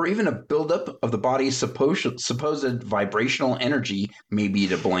bacteria, or even a buildup of the body's supposed vibrational energy may be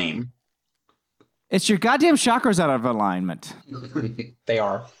to blame. It's your goddamn chakras out of alignment. They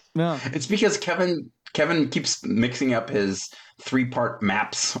are. Yeah. It's because Kevin keeps mixing up his 3-part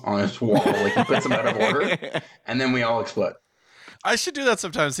maps on his wall. Like he puts them out of order, and then we all explode. I should do that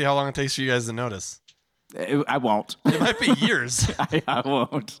sometime, see how long it takes for you guys to notice. I won't. It might be years. I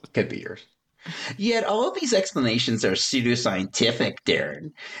won't. Could be yours. Yet all of these explanations are pseudoscientific,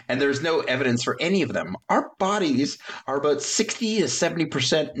 Darren, and there's no evidence for any of them. Our bodies are about 60 to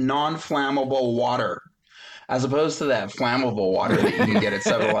 70% non-flammable water, as opposed to that flammable water that you can get at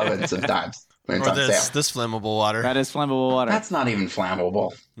 7-Eleven sometimes. when it's Or on this sale. this flammable water. That is flammable water. That's not even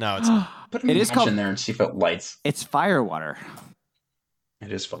flammable. No, it's Put It a is match called- in there and see if it lights. It's fire water.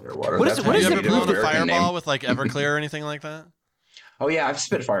 It is fire water. What is- That's what how is Have you it ever get blown a American fireball name. with like Everclear or anything like that? Oh yeah, I've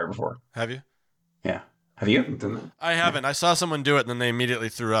spit fire before. Have you? Yeah. Have you? Done that. I haven't. I saw someone do it and then they immediately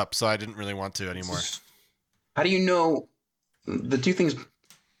threw up, so I didn't really want to anymore. How do you know the two things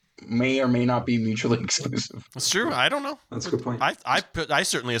may or may not be mutually exclusive? It's true. I don't know. That's a good point. I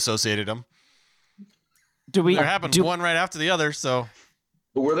certainly associated them. Do we? There happened do, one right after the other, so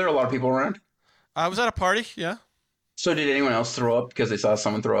But were there a lot of people around? I was at a party. Yeah. So did anyone else throw up because they saw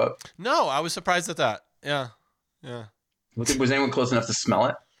someone throw up? No, I was surprised at that. Yeah. Yeah. Was anyone close enough to smell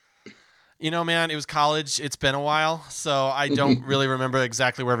it? You know, man, it was college. It's been a while, so I don't really remember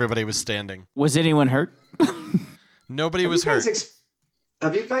exactly where everybody was standing. Was anyone hurt? Nobody was hurt.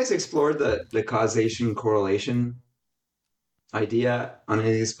 Have you guys explored the causation correlation idea on any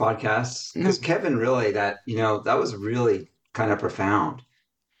of these podcasts? Because Kevin, really, that was really kind of profound,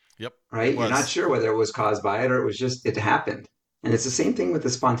 Yep. right? it You're was. not sure whether it was caused by it or it was just it happened, and it's the same thing with the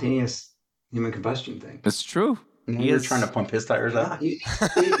spontaneous human combustion thing. It's true. You're is- trying to pump his tires up. You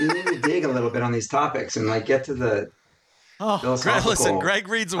need to dig a little bit on these topics and like get to the Oh, Greg, philosophical. listen, Greg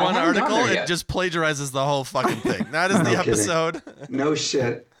reads I one haven't gone article there and yet. just plagiarizes the whole fucking thing. That is No the kidding. episode. No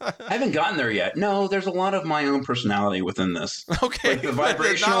shit. I haven't gotten there yet. No, there's a lot of my own personality within this. Okay. Like the but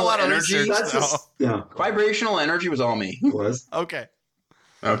there's not a vibrational lot of energy, research, That's though. just yeah. Vibrational energy was all me. It was. Okay.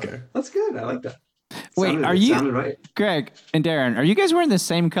 Okay. That's good. I like that. Wait, Sounded- are it you- sounded right? Greg and Darren, are you guys wearing the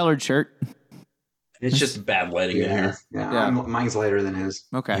same colored shirt? It's just bad lighting in here. Yeah. Yeah. Mine's lighter than his.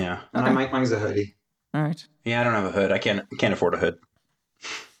 Okay. Yeah. And Okay. mine's a hoodie. All right. Yeah, I don't have a hood. I can't afford a hood.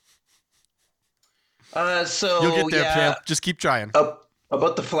 So You'll get there, yeah, champ. Just keep trying.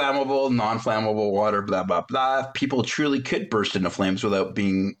 about the flammable, non-flammable water, blah blah blah. People truly could burst into flames without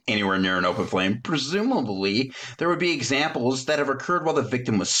being anywhere near an open flame. Presumably, there would be examples that have occurred while the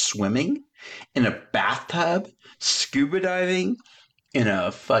victim was swimming, in a bathtub, scuba diving, in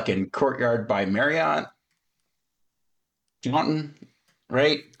a fucking courtyard by Marriott fountain,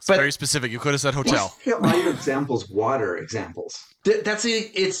 right? It's very specific. You could have said hotel. A lot of examples, water examples. That's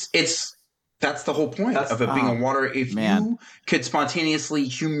it. It's that's the whole point That's- of it being a water. If man. you could spontaneously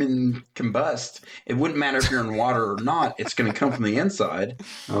human combust, it wouldn't matter if you're in water or not. It's going to come from the inside.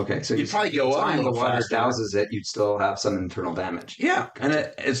 Okay, so You'd probably go up a time the little water faster. douses it, you'd still have some internal damage. Yeah, and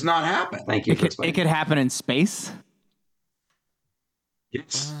it's not happened. Thank you It for could, explaining. it could happen in space.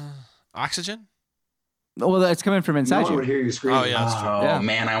 Yes. Oxygen? Well, it's coming from No inside one you. would hear you scream. Oh, yeah. That's true. Oh Yeah.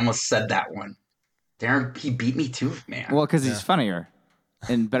 man, I almost said that one. Darren, he beat me too, man. Well, because he's Yeah. funnier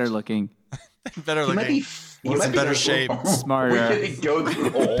and better looking. Better he might looking. be. He He's might in be better shape, smarter. We could go through the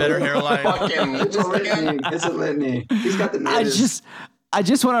whole Better hairline. Fucking, It's a litany. It's a litany. He's got the nose. I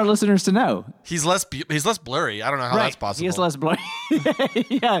just want our listeners to know. He's less blurry. I don't know how that's possible. He is less blurry.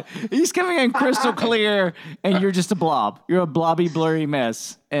 Yeah, he's coming in crystal clear, and you're just a blob. You're a blobby, blurry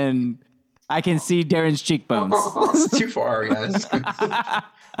mess, and I can see Darren's cheekbones. It's too far, guys.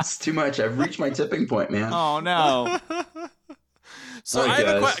 It's too much. I've reached my tipping point, man. Oh no! So Oh, I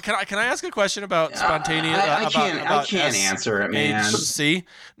have a guys. can I ask a question about spontaneous? I about can't answer it, man. HC?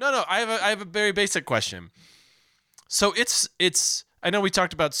 No. I have a very basic question. So it's. I know we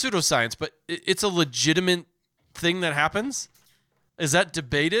talked about pseudoscience, but it's a legitimate thing that happens. Is that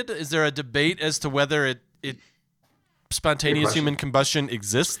debated? Is there a debate as to whether it spontaneous question. human combustion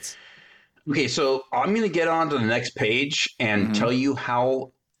exists? Okay, so I'm going to get on to the next page and tell you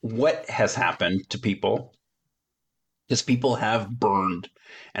what has happened to people. Because people have burned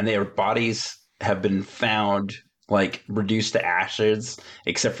and their bodies have been found like reduced to ashes,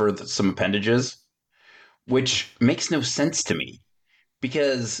 except for some appendages, which makes no sense to me.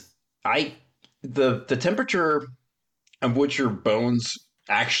 Because the temperature of which your bones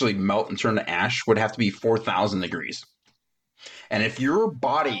actually melt and turn to ash would have to be 4,000 degrees. And if your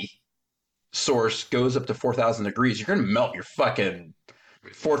body source goes up to 4,000 degrees, you're going to melt your fucking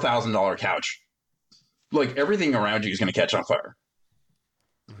 $4,000 couch. Like everything around you is going to catch on fire.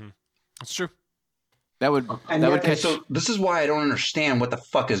 That's true. That would And that yet would they- catch. So this is why I don't understand what the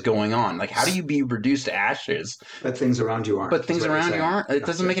fuck is going on. Like, how do you be reduced to ashes, But things around you aren't. but things is what you're around you saying. aren't? It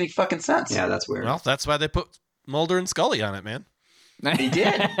doesn't make any fucking sense. Yeah, that's weird. Well, that's why they put Mulder and Scully on it, man. They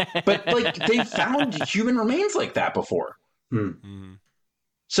did. But like they found human remains like that before. Mm.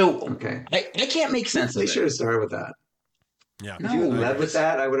 So Okay. I can't make sense They of should it. have started with that. Yeah. If you led with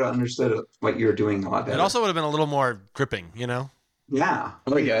that, I would have understood what you were doing a lot better. It also would have been a little more gripping, you know? yeah.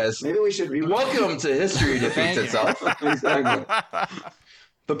 All right, guys. Maybe we should Welcome to History Defeats Thank you. Itself. Exactly.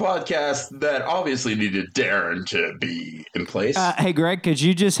 The podcast that obviously needed Darren to be in place. Hey, Greg, could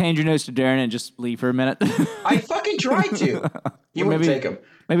you just hand your notes to Darren and just leave for a minute? I fucking tried to. You won't take them.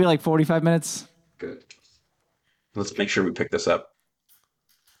 Maybe like 45 minutes. Good. Let's make sure we pick this up.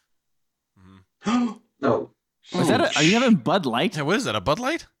 No. Is that are you having Bud Light? Yeah, what is that? A Bud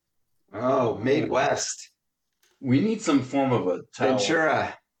Light? Oh, Made West. We need some form of a towel.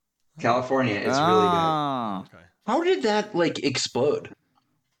 Ventura, California. It's really Ah. Okay. How did that explode? good.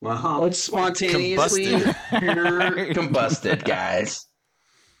 Wow. It's spontaneously combusted, guys.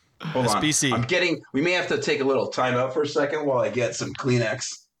 Hold on. SBC. We may have to take a little time out for a second while I get some Kleenex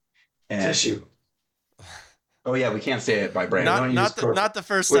and Tissue. Oh yeah, we can't say it by Brandon. Not the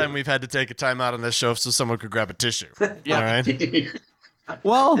first time we've had to take a time out on this show so someone could grab a tissue. Yeah. All right.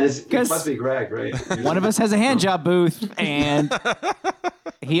 Well, It must because be Greg, right? one of us has a hand job booth, and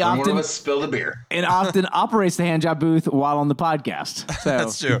he One of often us spilled a beer. operates the hand job booth while on the podcast. So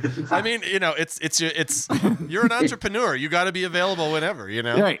That's true. I mean, you're an entrepreneur. You got to be available whenever,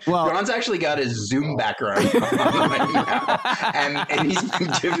 Right. Well, John's actually got his Zoom background right now, and he's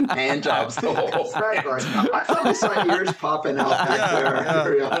been giving hand jobs the whole Right, like, I thought I saw ears popping out back there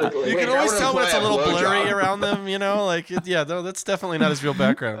periodically. You Wait, can now always we're tell gonna when it's a play a little blurry blowjob. around them, No, that's definitely not his real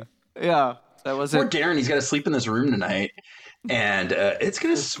background. yeah, that was Poor it. Darren, he's got to sleep in this room tonight, and it's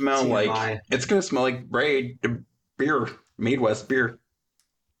gonna smell TMI. like Braid beer, Made West beer.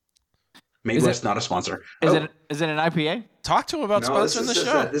 Made Is West, it- not a sponsor. Is it an IPA? Talk to him about No, this sponsoring the is just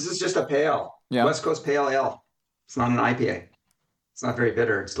show. this is just a pale. Yeah. West Coast Pale Ale. It's not an IPA. It's not very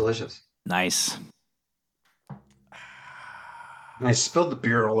bitter. It's delicious. Nice. I spilled the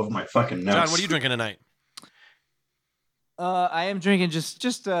beer all over my fucking notes. John, what are you drinking tonight? I am drinking just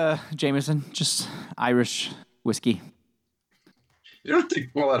Jameson, just Irish whiskey. You don't think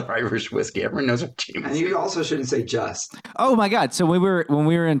well out of Irish whiskey. Everyone knows what And Jameson. you also shouldn't say just. Oh my God! So when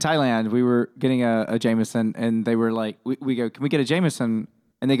we were in Thailand, we were getting a Jameson, and they were like, we go, can we get a Jameson?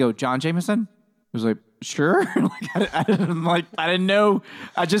 And they go, John Jameson. I was like, sure. I didn't know.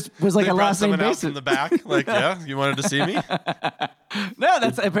 I just was like They a brought last name someone out basis. from the back. Like, yeah, you wanted to see me? No,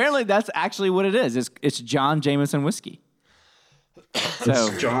 that's actually what it is. It's John Jameson whiskey.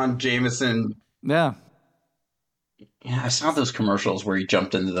 So John Jameson. yeah. Yeah, I saw those commercials where he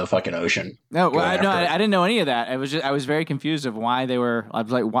jumped into the fucking ocean. No, well, Going after it. I didn't know any of that. I was very confused of why they were. I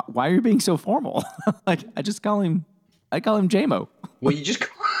was like, why are you being so formal? Like, I call him JMO. Well, you just.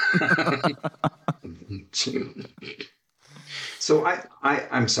 So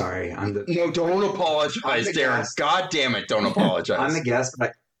I'm sorry. I'm the No, don't apologize, I'm the Darren. guest. God damn it, don't apologize. I'm the guest,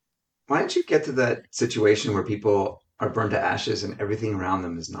 but why don't you get to that situation where people are burned to ashes and everything around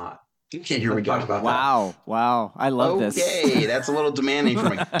them is not? Okay, here we go. Talk about that. Wow, I love this. Okay, that's a little demanding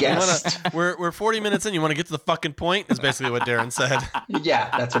from a guest. We're 40 minutes in. You want to get to the fucking point? Is basically what Darren said. Yeah,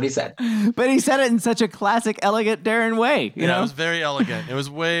 that's what he said. But he said it in such a classic, elegant Darren way. You It know? was very elegant. It was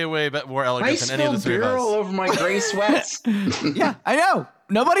way more I elegant than any of the spilled three of beer all us. over my gray sweats. Yeah, I know.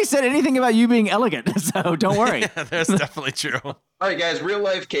 Nobody said anything about you being elegant, so don't worry. Yeah, that's definitely true. All right, guys, real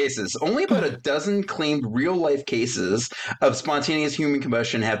life cases. Only about a dozen claimed real life cases of spontaneous human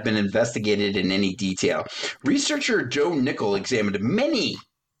combustion have been investigated in any detail. Researcher Joe Nickel examined many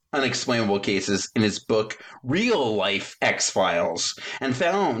unexplainable cases in his book Real Life X-Files and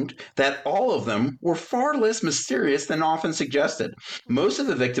found that all of them were far less mysterious than often suggested. Most of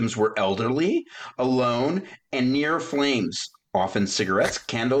the victims were elderly, alone, and near flames. Often cigarettes,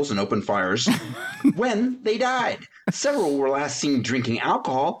 candles, and open fires when they died. Several were last seen drinking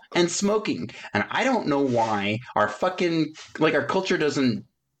alcohol and smoking. And I don't know why our culture doesn't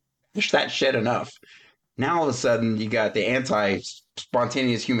push that shit enough. Now all of a sudden you got the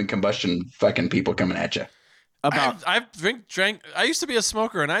anti-spontaneous human combustion fucking people coming at you. I've drank. I used to be a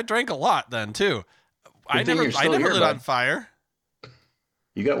smoker, and I drank a lot then too. I thing never you're still here, lit bud. on fire.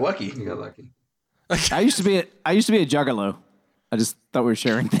 You got lucky. You got lucky. I used to be a juggalo. I just thought we were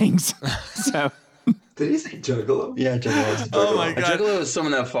sharing things. So Did he say juggalo? Yeah, juggalo. Oh my A god. juggalo is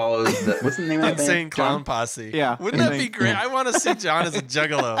someone that follows the, what's the name of that Insane band? Clown John? Posse. Yeah. Wouldn't that be great? I want to see John as a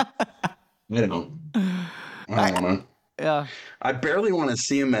juggalo. I don't know. yeah. I barely want to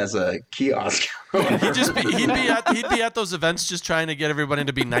see him as a kiosk. He'd be at those events just trying to get everybody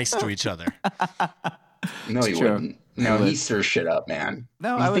to be nice to each other. No, he true. wouldn't. No, he stirs shit up, man.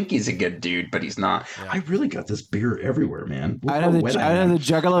 No, I I would- think he's a good dude, but he's not. I really got this beer everywhere, man. Look I'd how have the wet I am.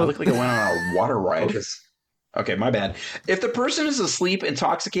 juggalo. I look like I went on a water ride. Focus. Okay, my bad. If the person is asleep,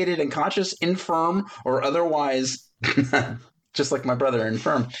 intoxicated, unconscious, infirm, or otherwise, just like my brother,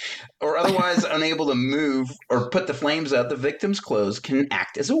 infirm, or otherwise unable to move or put the flames out, the victim's clothes can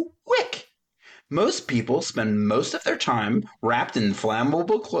act as a wick. Most people spend most of their time wrapped in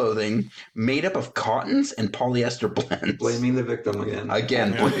flammable clothing made up of cottons and polyester blends. Blaming the victim again.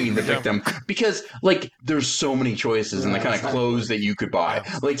 Again, blaming the victim. Because, like, there's so many choices in the kind of clothes that you could buy.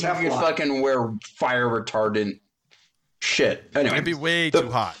 Like, you could fucking wear fire retardant shit. Anyway. It'd be way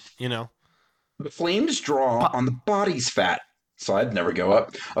too hot, you know? The flames draw on the body's fat. So I'd never go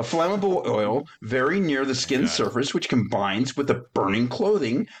up. A flammable oil very near the skin's surface, which combines with the burning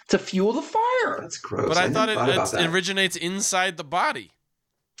clothing to fuel the fire. That's gross. But I thought about it originates inside the body.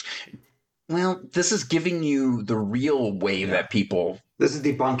 Well, this is giving you the real way that people... This is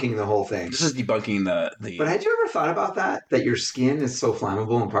debunking the whole thing. This is debunking the... But had you ever thought about that? That your skin is so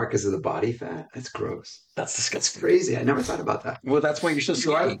flammable in part because of the body fat? That's gross. That's That's disgusting. crazy. I never thought about that. Well, that's why you're so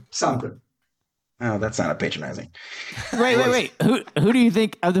skinny. Something. Oh, that's not patronizing. Wait. Who do you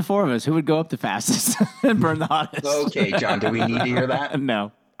think of the four of us who would go up the fastest and burn the hottest? Okay, John, do we need to hear that?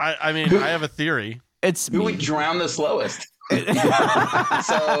 No. I mean, I have a theory. It's Who me. would drown the slowest? So,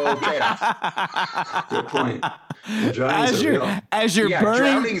 trade-off. Good point. Drownings are real. As you're Yeah, burning,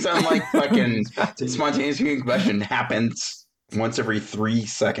 drownings, unlike fucking spontaneous human combustion, happens once every 3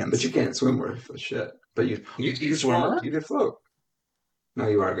 seconds. But you can't swim worth a shit. But you swimmer? float. You could float. No,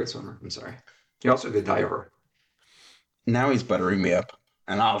 you are a good swimmer. I'm sorry. You're also a good diver. Now he's buttering me up,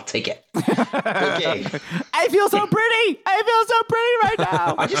 and I'll take it. Okay. I feel so pretty. right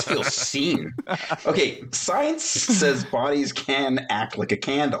now. I just feel seen. Okay, science says bodies can act like a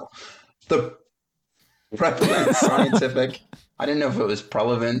candle. The prevalent scientific... I didn't know if it was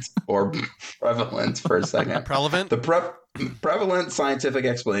prevalent or prevalent for a second. Prevalent? The prevalent scientific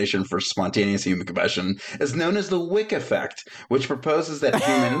explanation for spontaneous human combustion is known as the Wick effect, which proposes that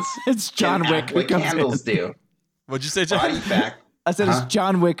humans It's John can Wick act who like comes candles in. do. What'd you say, John? Body fat. I said it's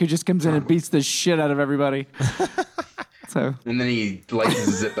John Wick who just comes in and beats the shit out of everybody. So And then he lights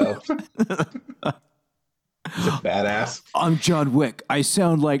his Zippo. He's a badass. I'm John Wick. I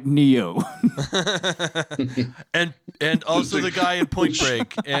sound like Neo. and also the guy in Point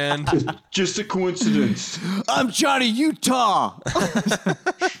Break. And Just a coincidence. I'm Johnny Utah.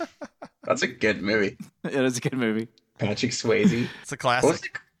 That's a good movie. It is a good movie. Patrick Swayze. it's a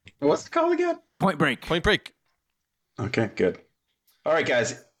classic. What's it called again? Point Break. Point Break. Okay, good. All right,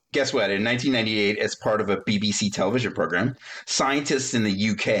 guys. Guess what? In 1998, as part of a BBC television program, scientists in the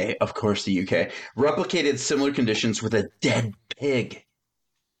UK, of course the UK, replicated similar conditions with a dead pig.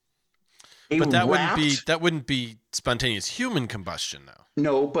 But that wouldn't be spontaneous human combustion, though.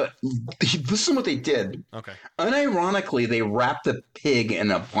 No, but listen what they did. Okay. Unironically, they wrapped the pig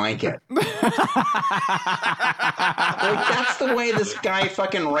in a blanket. Like, that's the way this guy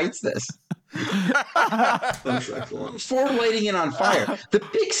fucking writes this. That's excellent. Before lighting it on fire, the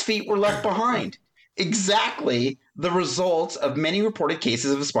pig's feet were left behind. Exactly the results of many reported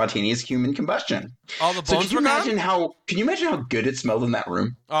cases of spontaneous human combustion. All the So bones can you were gone? imagine how good it smelled in that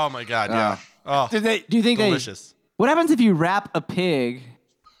room? Oh my god, yeah. Oh, Do you think delicious. What happens if you wrap a pig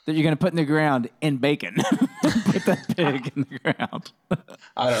that you're going to put in the ground in bacon? Put that pig in the ground.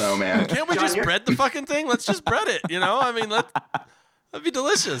 I don't know, man. Can't we just bread the fucking thing? Let's just bread it, you know? I mean, that'd be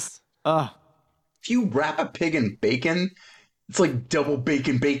delicious. If you wrap a pig in bacon, it's like double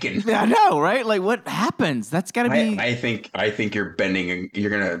bacon. I know, right? Like, what happens? That's got to be. I think you're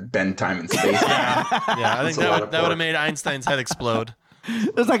gonna bend time and space. Yeah, I think a lot that of would have pork. made Einstein's head explode.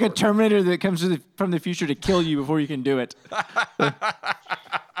 It's like a Terminator that comes from the future to kill you before you can do it. And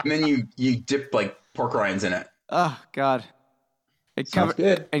then you dip like pork rinds in it. Oh, God. And Sounds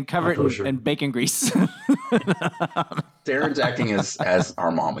good. cover it I'm kosher. in bacon grease. Darren's acting as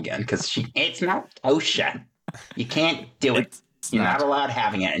our mom again because it's not kosher. You can't do it. You're not allowed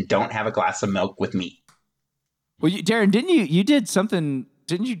having it, and don't have a glass of milk with me. Well, Darren, didn't you did something?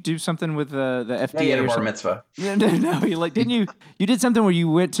 Didn't you do something with the FDA? I had a or bar something? mitzvah. No. Didn't you did something where you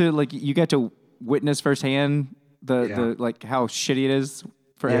went to you got to witness firsthand the like how shitty it is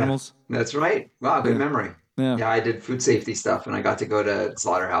for Yeah. animals. That's right. Wow, good memory. Yeah. I did food safety stuff, and I got to go to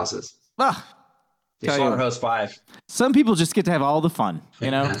slaughterhouses. Ah, tell you what, Slaughterhouse 5. some people just get to have all the fun,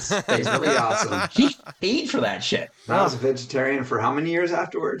 you know. That's really awesome. He paid for that shit. I was a vegetarian for how many years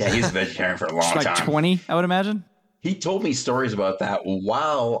afterwards? Yeah, he's a vegetarian for a long Like time. 20, I would imagine. He told me stories about that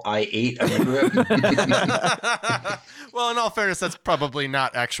while I ate a McRib. Well, in all fairness, that's probably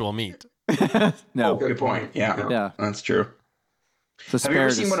not actual meat. No, Good point. Yeah, Yeah. that's true. it's Have you ever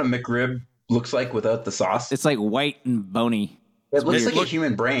asparagus. seen what a McRib looks like without the sauce? It's like white and bony. It looks like weird. a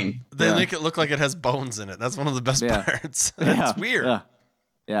human brain. They Yeah. make it look like it has bones in it. That's one of the best Yeah. parts. Yeah, That's weird.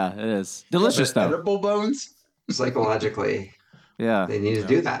 Yeah, it is delicious But though. edible bones? Psychologically, Yeah, they need to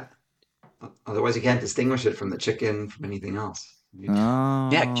do that. Otherwise, you can't distinguish it from the chicken from anything else. Oh.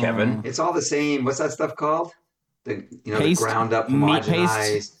 Yeah, Kevin. It's all the same. What's that stuff called? The Paste? the ground up Meat homogenized.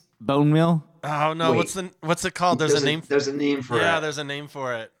 paste? Bone meal? Oh no, Wait. what's it called? There's a name. There's a name for it. Yeah, there's a name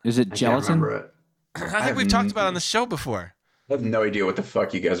for it. Is it I can't gelatin? remember it. I think we've talked about it on the show before. I have no idea what the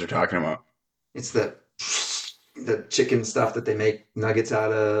fuck you guys are talking about. It's the chicken stuff that they make nuggets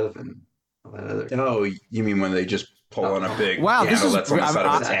out of and all that other. Oh, you mean when they just pull on a big Wow, this handle is. that's on the side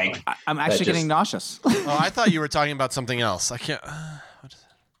of a I'm- tank? I'm actually That getting nauseous. Oh, I thought you were talking about something else. I can't. What is it?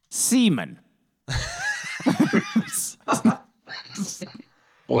 Semen.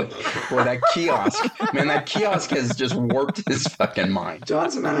 Boy, that kiosk, man, that kiosk has just warped his fucking mind.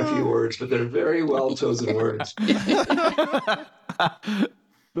 John's a man of few words, but they're very well chosen words. The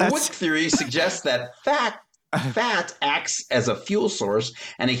Wood theory suggests that fat acts as a fuel source,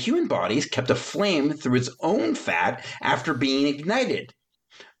 and a human body is kept aflame through its own fat after being ignited.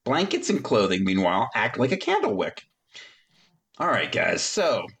 Blankets and clothing, meanwhile, act like a candle wick. All right, guys,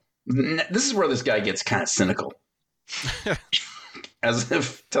 so this is where this guy gets kind of cynical. As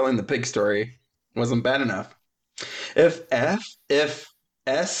if telling the pig story wasn't bad enough. If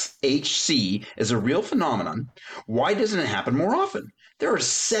SHC is a real phenomenon, why doesn't it happen more often? There are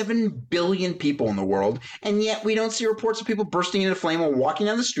 7 billion people in the world, and yet we don't see reports of people bursting into flame while walking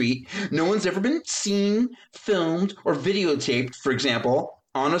down the street. No one's ever been seen, filmed, or videotaped, for example,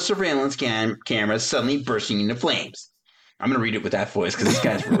 on a surveillance camera suddenly bursting into flames. I'm going to read it with that voice because this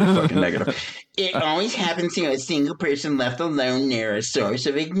guy's really fucking negative. It always happens to a single person left alone near a source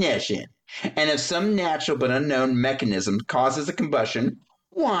of ignition. And if some natural but unknown mechanism causes a combustion,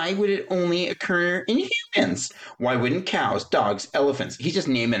 why would it only occur in humans? Why wouldn't cows, dogs, elephants? He's just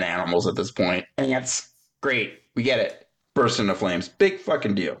naming animals at this point. Ants. Great. We get it. Burst into flames. Big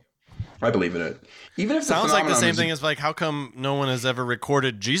fucking deal. I believe in it. Even if Sounds like the same thing as like, how come no one has ever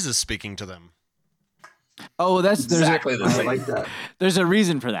recorded Jesus speaking to them? Oh, there's exactly the I same. like that. There's a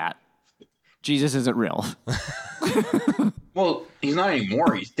reason for that. Jesus isn't real. Well, he's not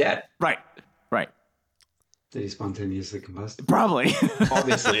anymore. He's dead. Right. Did he spontaneously combust? Probably.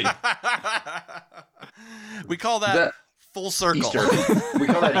 Obviously. We call that full circle. Easter. We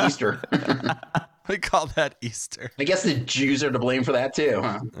call that Easter. We call that Easter. I guess the Jews are to blame for that too,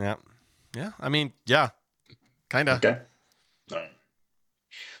 huh? Yeah. Yeah. I mean, yeah. Kind of. Okay. All right.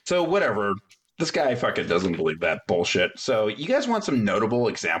 So whatever. This guy fucking doesn't believe that bullshit. So you guys want some notable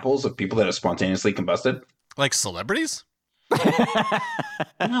examples of people that have spontaneously combusted? Like celebrities?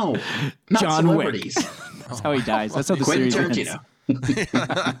 No, not John Wick. celebrities. That's how he dies. That's how the Quentin series ends.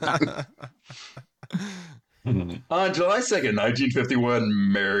 Tarantino. On July 2nd,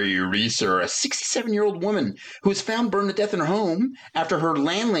 1951, Mary Reeser, a 67-year-old woman who was found burned to death in her home after her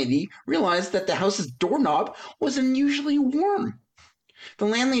landlady realized that the house's doorknob was unusually warm. The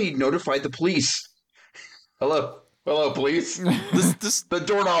landlady notified the police. Hello, police. This The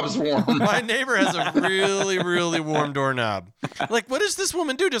doorknob's warm. my neighbor has a really, really warm doorknob. Like, what does this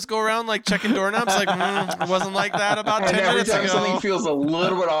woman do? Just go around like checking doorknobs? Like, it wasn't like that about 10 And every minutes time ago. something feels a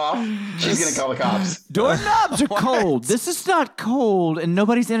little bit off, she's going to call the cops. Doorknobs are cold. This is not cold, and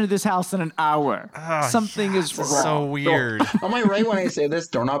nobody's entered this house in an hour. Oh, Something is wrong. so weird. Am I right when I say this?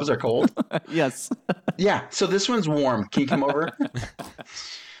 Doorknobs are cold? Yes. Yeah, so this one's warm. Can you come over?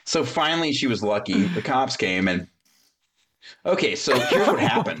 So finally she was lucky. The cops came and... Okay, so here's what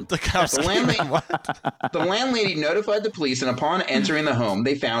happened. The cops The came landlady- in, what? The landlady notified the police, and upon entering the home,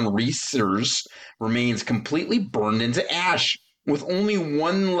 they found Reeser's remains completely burned into ash, with only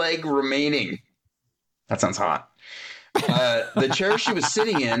one leg remaining. That sounds hot. The chair she was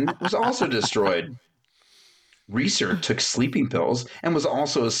sitting in was also destroyed. Reeser took sleeping pills and was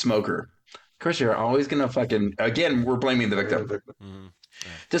also a smoker. Of course, you're always going to fucking... Again, we're blaming the victim.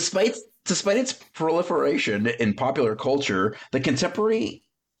 Despite its proliferation in popular culture, the contemporary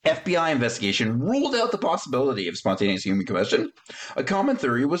FBI investigation ruled out the possibility of spontaneous human combustion. A common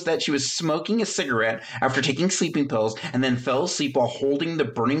theory was that she was smoking a cigarette after taking sleeping pills and then fell asleep while holding the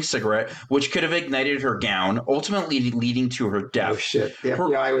burning cigarette, which could have ignited her gown, ultimately leading to her Oh death. shit! The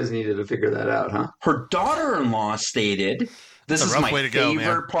FBI was needed to figure that out, huh? Her daughter-in-law stated, "This That's a is rough my way to go, favorite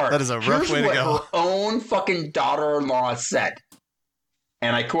man. part." That is a rough Here's way to what go. her own fucking daughter-in-law said,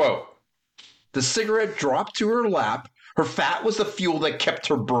 and I quote, "The cigarette dropped to her lap. Her fat was the fuel that kept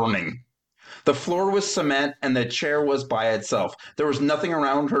her burning. The floor was cement and the chair was by itself. There was nothing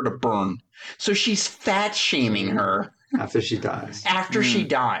around her to burn. So she's fat shaming her After she dies. after she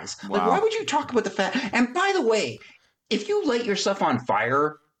dies. Like, Wow. why would you talk about the fat? And by the way, if you light yourself on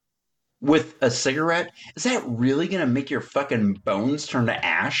fire with a cigarette, is that really going to make your fucking bones turn to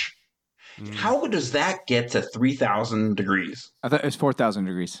ash? How does that get to 3,000 degrees? I thought it was 4,000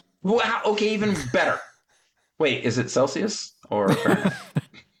 degrees. Wow, okay, even better. Wait, is it Celsius? or Fahrenheit?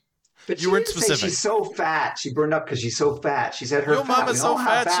 But You she weren't didn't say specific. she's so fat. She burned up because she's so fat. She said her Your fat. mama's We so all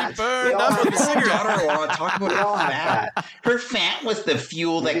have fat, she burned We all up have with a fat. cigarette. Daughter-in-law talk about We all have fat. fat. Her fat was the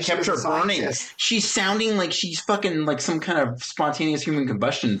fuel that Maybe she kept her was a burning. scientist. She's sounding like she's fucking like some kind of spontaneous human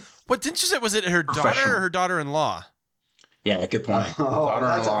combustion. What didn't you say? Was it her daughter Professional. or her daughter-in-law? Yeah, good point. Oh,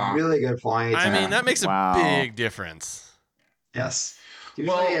 that's Daughter-in-law. a really good point. I mean, that makes Wow. a big difference. Yes.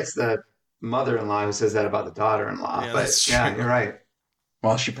 Usually Well- it's the mother-in-law who says that about the daughter-in-law. Yeah, but that's yeah, true. you're right.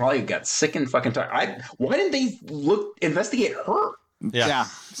 Well, she probably got sick and fucking tired. Why didn't they investigate her? Yeah.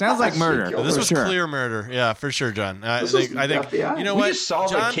 Sounds like murder. Killed This for was sure. clear murder. Yeah, for sure, John. I This think, was I think FBI. you know We what? just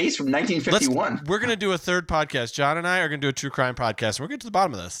solved John, a case from let's- 1951. we're going to do a third podcast. John and I are going to do a true crime podcast. We're going to get to the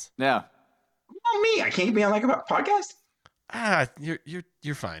bottom of this. Yeah. Oh, me. I can't be on like a podcast.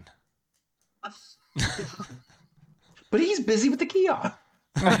 You're fine. But he's busy with the kiosk.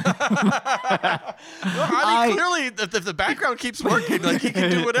 I mean, clearly, if the background keeps working, like he can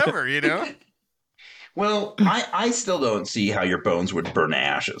do whatever, you know? Well, I still don't see how your bones would burn to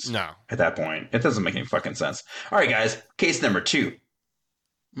ashes. No. At that point, it doesn't make any fucking sense. All right, guys. Case number 2.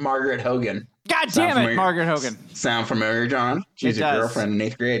 Margaret Hogan. God Sound damn it, familiar? Margaret Hogan. Sound familiar, John? She's It your does. girlfriend in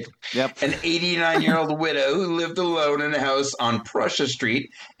 8th grade. Yep. An 89-year-old widow who lived alone in a house on Prussia Street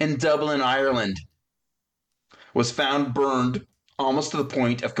in Dublin, Ireland, was found burned almost to the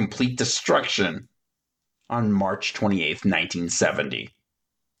point of complete destruction on March 28th, 1970.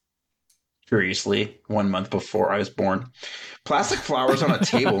 Curiously, 1 month before I was born. Plastic flowers on a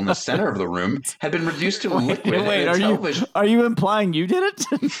table in the center of the room had been reduced to liquid. Wait, and a television. are you implying you did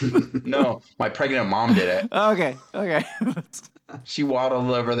it? No, my pregnant mom did it. Okay. She waddled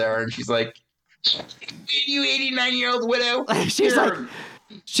over there and she's like, "You 89-year-old widow."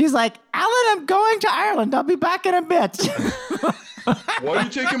 She's like, Alan, I'm going to Ireland. I'll be back in a bit. "Why are you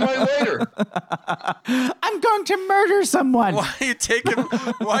taking my lighter?" I'm going to murder someone. Why are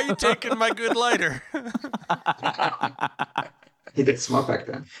you taking my good lighter? He did smoke back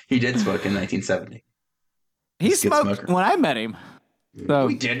then. He did smoke in 1970. He Good smoked smoker. when I met him. So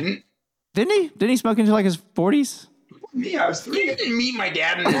We didn't. didn't he? Didn't he smoke until like his 40s? Me, I was You 3. didn't meet my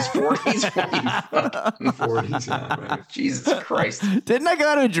dad in his 40s. 40s. Yeah, right. Jesus Christ. Didn't I go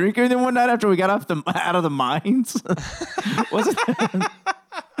out to a drink with him one night after we got out of the mines? Was it?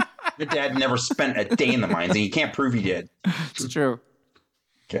 Your dad never spent a day in the mines, and you can't prove he did. It's true.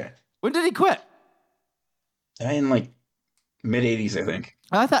 Okay. When did he quit? In like mid-80s, I think.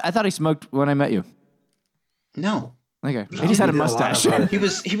 I thought he smoked when I met you. No. Okay, he just had a he did a lot mustache. of other-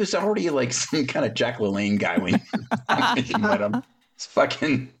 He was already like some kind of Jack LaLanne guy when you met him. It's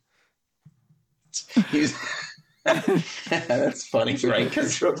fucking... He's... That's funny, right?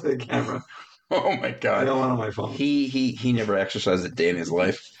 'Cause- Show it to the camera. oh my I God. don't want on my phone. He never exercised a day in his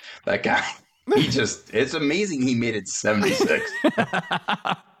life. That guy. It's amazing he made it 76.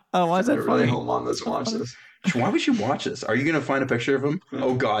 Oh, why is I that really funny? hope mom doesn't watch this. Why would you watch this? Are you going to find a picture of him?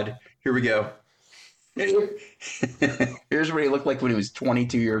 Oh, God. Here we go. Here's what he looked like when he was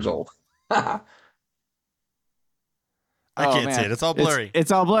 22 years old. I Oh, can't man. see it. It's all blurry.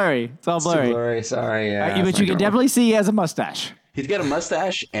 It's all blurry. It's all Too blurry. blurry. Sorry. Yeah. But you can definitely see he has a mustache. He's got a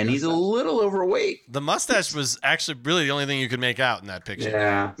mustache, and he's a little overweight. The mustache was actually really the only thing you could make out in that picture.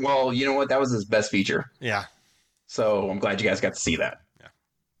 Yeah. Well, you know what? That was his best feature. Yeah. So I'm glad you guys got to see that. Yeah.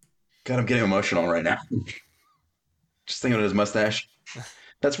 God, I'm getting emotional right now. Just thinking of his mustache.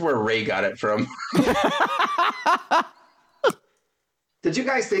 That's where Ray got it from. Did you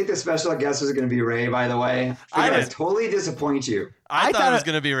guys think the special guest was going to be Ray, by the way? I I did. totally disappoint you. I thought thought it was it-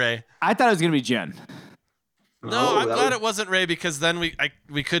 going to be Ray. I thought it was gonna be Jen. No, Oh, I'm that glad would- it wasn't Ray because then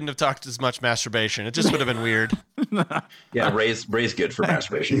we couldn't have talked as much masturbation. It just would have been weird. Yeah, Ray's good for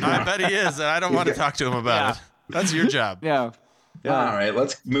masturbation. I bet he is, and I don't want to talk to him about it. That's your job. Yeah. All right,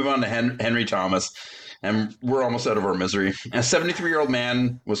 let's move on to Henry Thomas. And we're almost out of our misery. A 73-year-old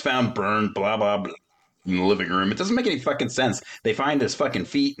man was found burned, blah, blah, blah, in the living room. It doesn't make any fucking sense. They find his fucking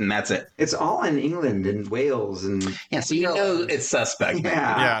feet, and that's it. It's all in England and Wales and Yeah, so you know it's suspect.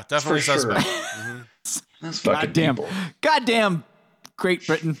 Yeah, definitely For sure. suspect. That's fucking Goddamn. people. Goddamn Great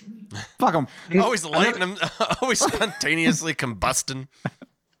Britain. Fuck them. Always lighting them, always spontaneously combusting.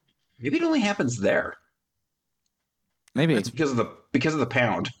 Maybe it only happens there. Maybe. It's because of the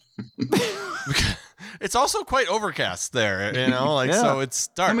pound. It's also quite overcast there, you know, like Yeah. so it's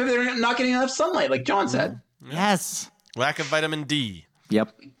Or dark. maybe they're not getting enough sunlight, like John said. Yes. Lack of vitamin D.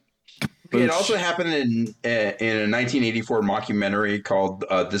 Yep. It also happened in a 1984 mockumentary called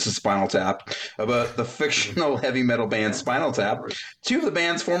 "This Is Spinal Tap" about the fictional heavy metal band Spinal Tap. Two of the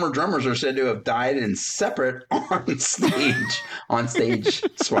band's former drummers are said to have died in separate on stage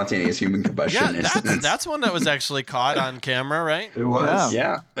spontaneous human combustion Yeah, incidents. that's one that was actually caught on camera, right? It was.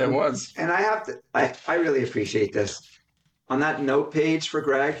 Yeah, it was. And I really appreciate this. On that note page for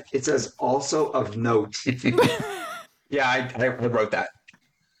Greg, it says also of note. Yeah, I wrote that.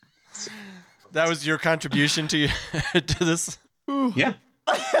 That was your contribution to to this. Yeah.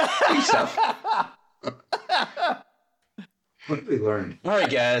 Good stuff. What did we learn? All right,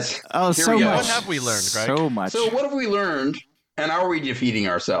 guys. Oh, Here so we go. much. What have we learned, Greg? So much. So what have we learned, and are we defeating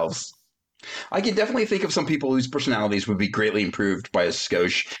ourselves? I can definitely think of some people whose personalities would be greatly improved by a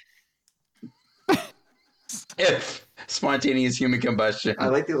skosh if spontaneous human combustion I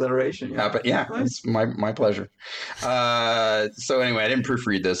like the alliteration. Yeah. happened. Yeah, it's my pleasure. So anyway, I didn't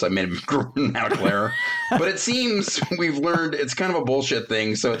proofread this. I made a grammatical error. But it seems we've learned it's kind of a bullshit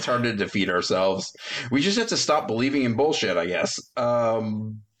thing, so it's hard to defeat ourselves. We just have to stop believing in bullshit, I guess.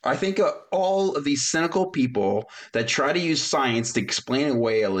 I think all of these cynical people that try to use science to explain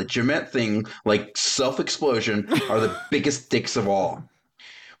away a legitimate thing like self-explosion are the biggest dicks of all.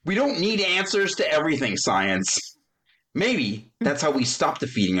 We don't need answers to everything, science. Maybe that's how we stop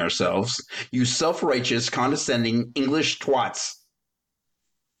defeating ourselves. You self-righteous, condescending English twats.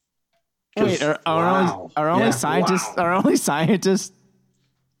 Wait, Wow. are only Yeah. scientists Wow. are only scientists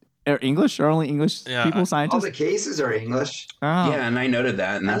are English? Are only English Yeah, people All scientists? the cases are English. Oh. Yeah, and I noted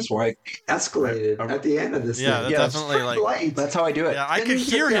that, and that's why. Escalated at the end of this Yeah, thing. that's Yes. definitely like. Light. That's how I do it. Yeah, I Didn't could he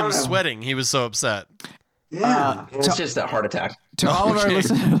sit hear him down and- sweating. He was so upset. Yeah. It's just a heart attack. To all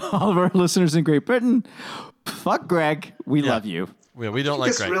of our listeners in Great Britain, fuck Greg. We Yeah. love you. We don't like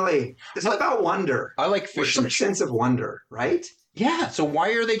It's Greg. really, it's about wonder. I like There's fish. some sense of wonder, right? Yeah, so why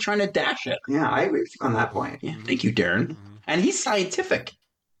are they trying to dash it? Yeah, I agree with you on that point. Yeah, thank you, Darren. And he's scientific.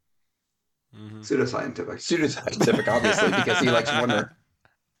 Pseudoscientific. Pseudoscientific, obviously, because he likes wonder.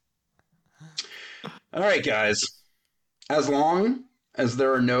 All right, guys. As long as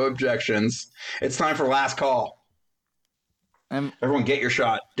there are no objections, it's time for last call. Everyone get your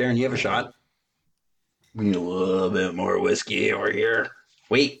shot. Darren, you have a shot? We need a little bit more whiskey over here.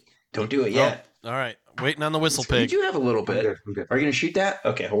 Wait, don't do it yet. Oh, all right, waiting on the whistle We pig. do have a little I'm bit. good. I'm good. Are you going to shoot that?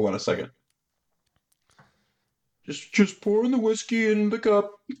 Okay, hold on a second. Just pouring the whiskey in the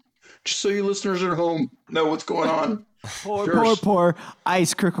cup. Just so you listeners at home know what's going on. Pour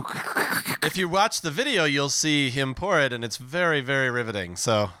ice crickle. If you watch the video, you'll see him pour it, and it's very, very riveting.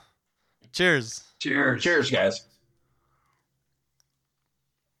 So, cheers. Cheers. Cheers, guys.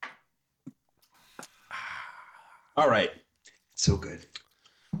 All right. So good.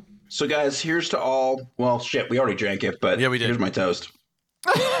 So, guys, here's to all. Well, shit, we already drank it, but Yeah, we did. Here's my toast.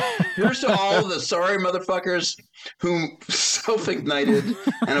 Here's to all the sorry motherfuckers who self-ignited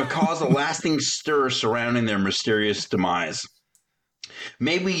and have caused a lasting stir surrounding their mysterious demise.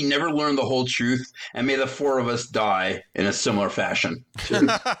 May we never learn the whole truth, and may the four of us die in a similar fashion. Wait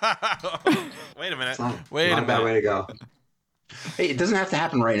a minute. Wait Not a a bad way minute. to go. Hey, it doesn't have to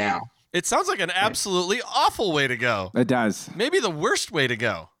happen right now. It sounds like an absolutely awful way to go. It does. Maybe the worst way to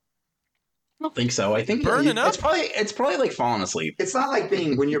go. I don't think so. I think Burning up? It's probably like falling asleep. It's not like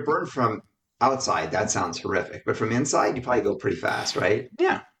being when you're burned from outside. That sounds horrific, but from inside, you probably go pretty fast, right?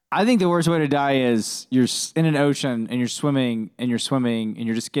 Yeah. I think the worst way to die is you're in an ocean and you're swimming and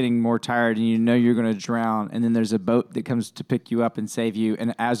you're just getting more tired and you know you're going to drown. And then there's a boat that comes to pick you up and save you.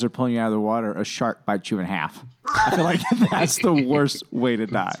 And as they're pulling you out of the water, a shark bites you in half. I feel like that's the worst way to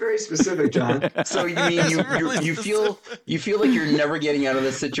die. It's very specific, John. So you mean you feel like you're never getting out of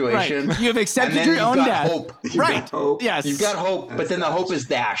this situation? Right. You have accepted and then your own you've got death. hope. Right. Hope. Yes. You've got hope, but then the hope is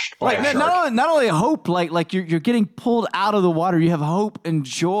dashed by a Like shark. not only hope, like you're getting pulled out of the water. You have hope and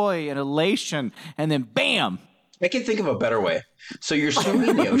joy and elation, and then bam. I can think of a better way. So you're swimming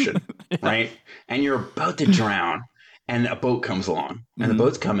in the ocean, right? And you're about to drown, and a boat comes along, and the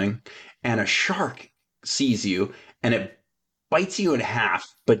boat's coming, and a shark sees you, and it bites you in half.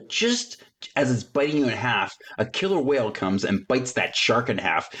 But just as it's biting you in half, a killer whale comes and bites that shark in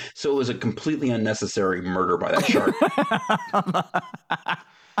half. So it was a completely unnecessary murder by that shark.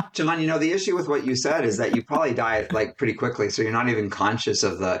 John, the issue with what you said is that you probably die like pretty quickly, so you're not even conscious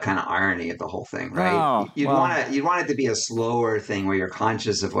of the kind of irony of the whole thing, right? Oh, you'd well. want it to be a slower thing where you're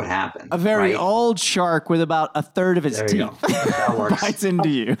conscious of what happened. A very right? old shark with about a third of its There you teeth go. That works. bites into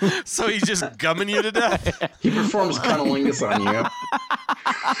you. So he's just gumming you to death. He performs cunnilingus on you.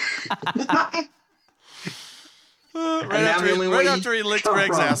 Right the only way after he licked come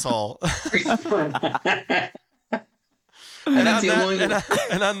Greg's from. asshole. And that's the only.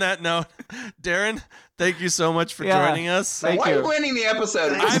 And on that note, Darren, thank you so much for joining us. Thank Why you. are you ending the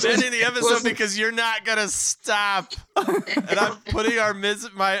episode? I'm ending the episode because you're not gonna stop, and I'm putting our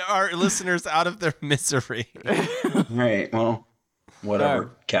listeners out of their misery. All right. Well,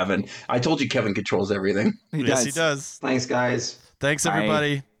 whatever, Kevin. I told you Kevin controls everything. Yes, he does. Thanks, guys. Thanks, Bye.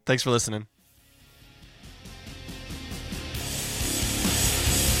 everybody. Thanks for listening.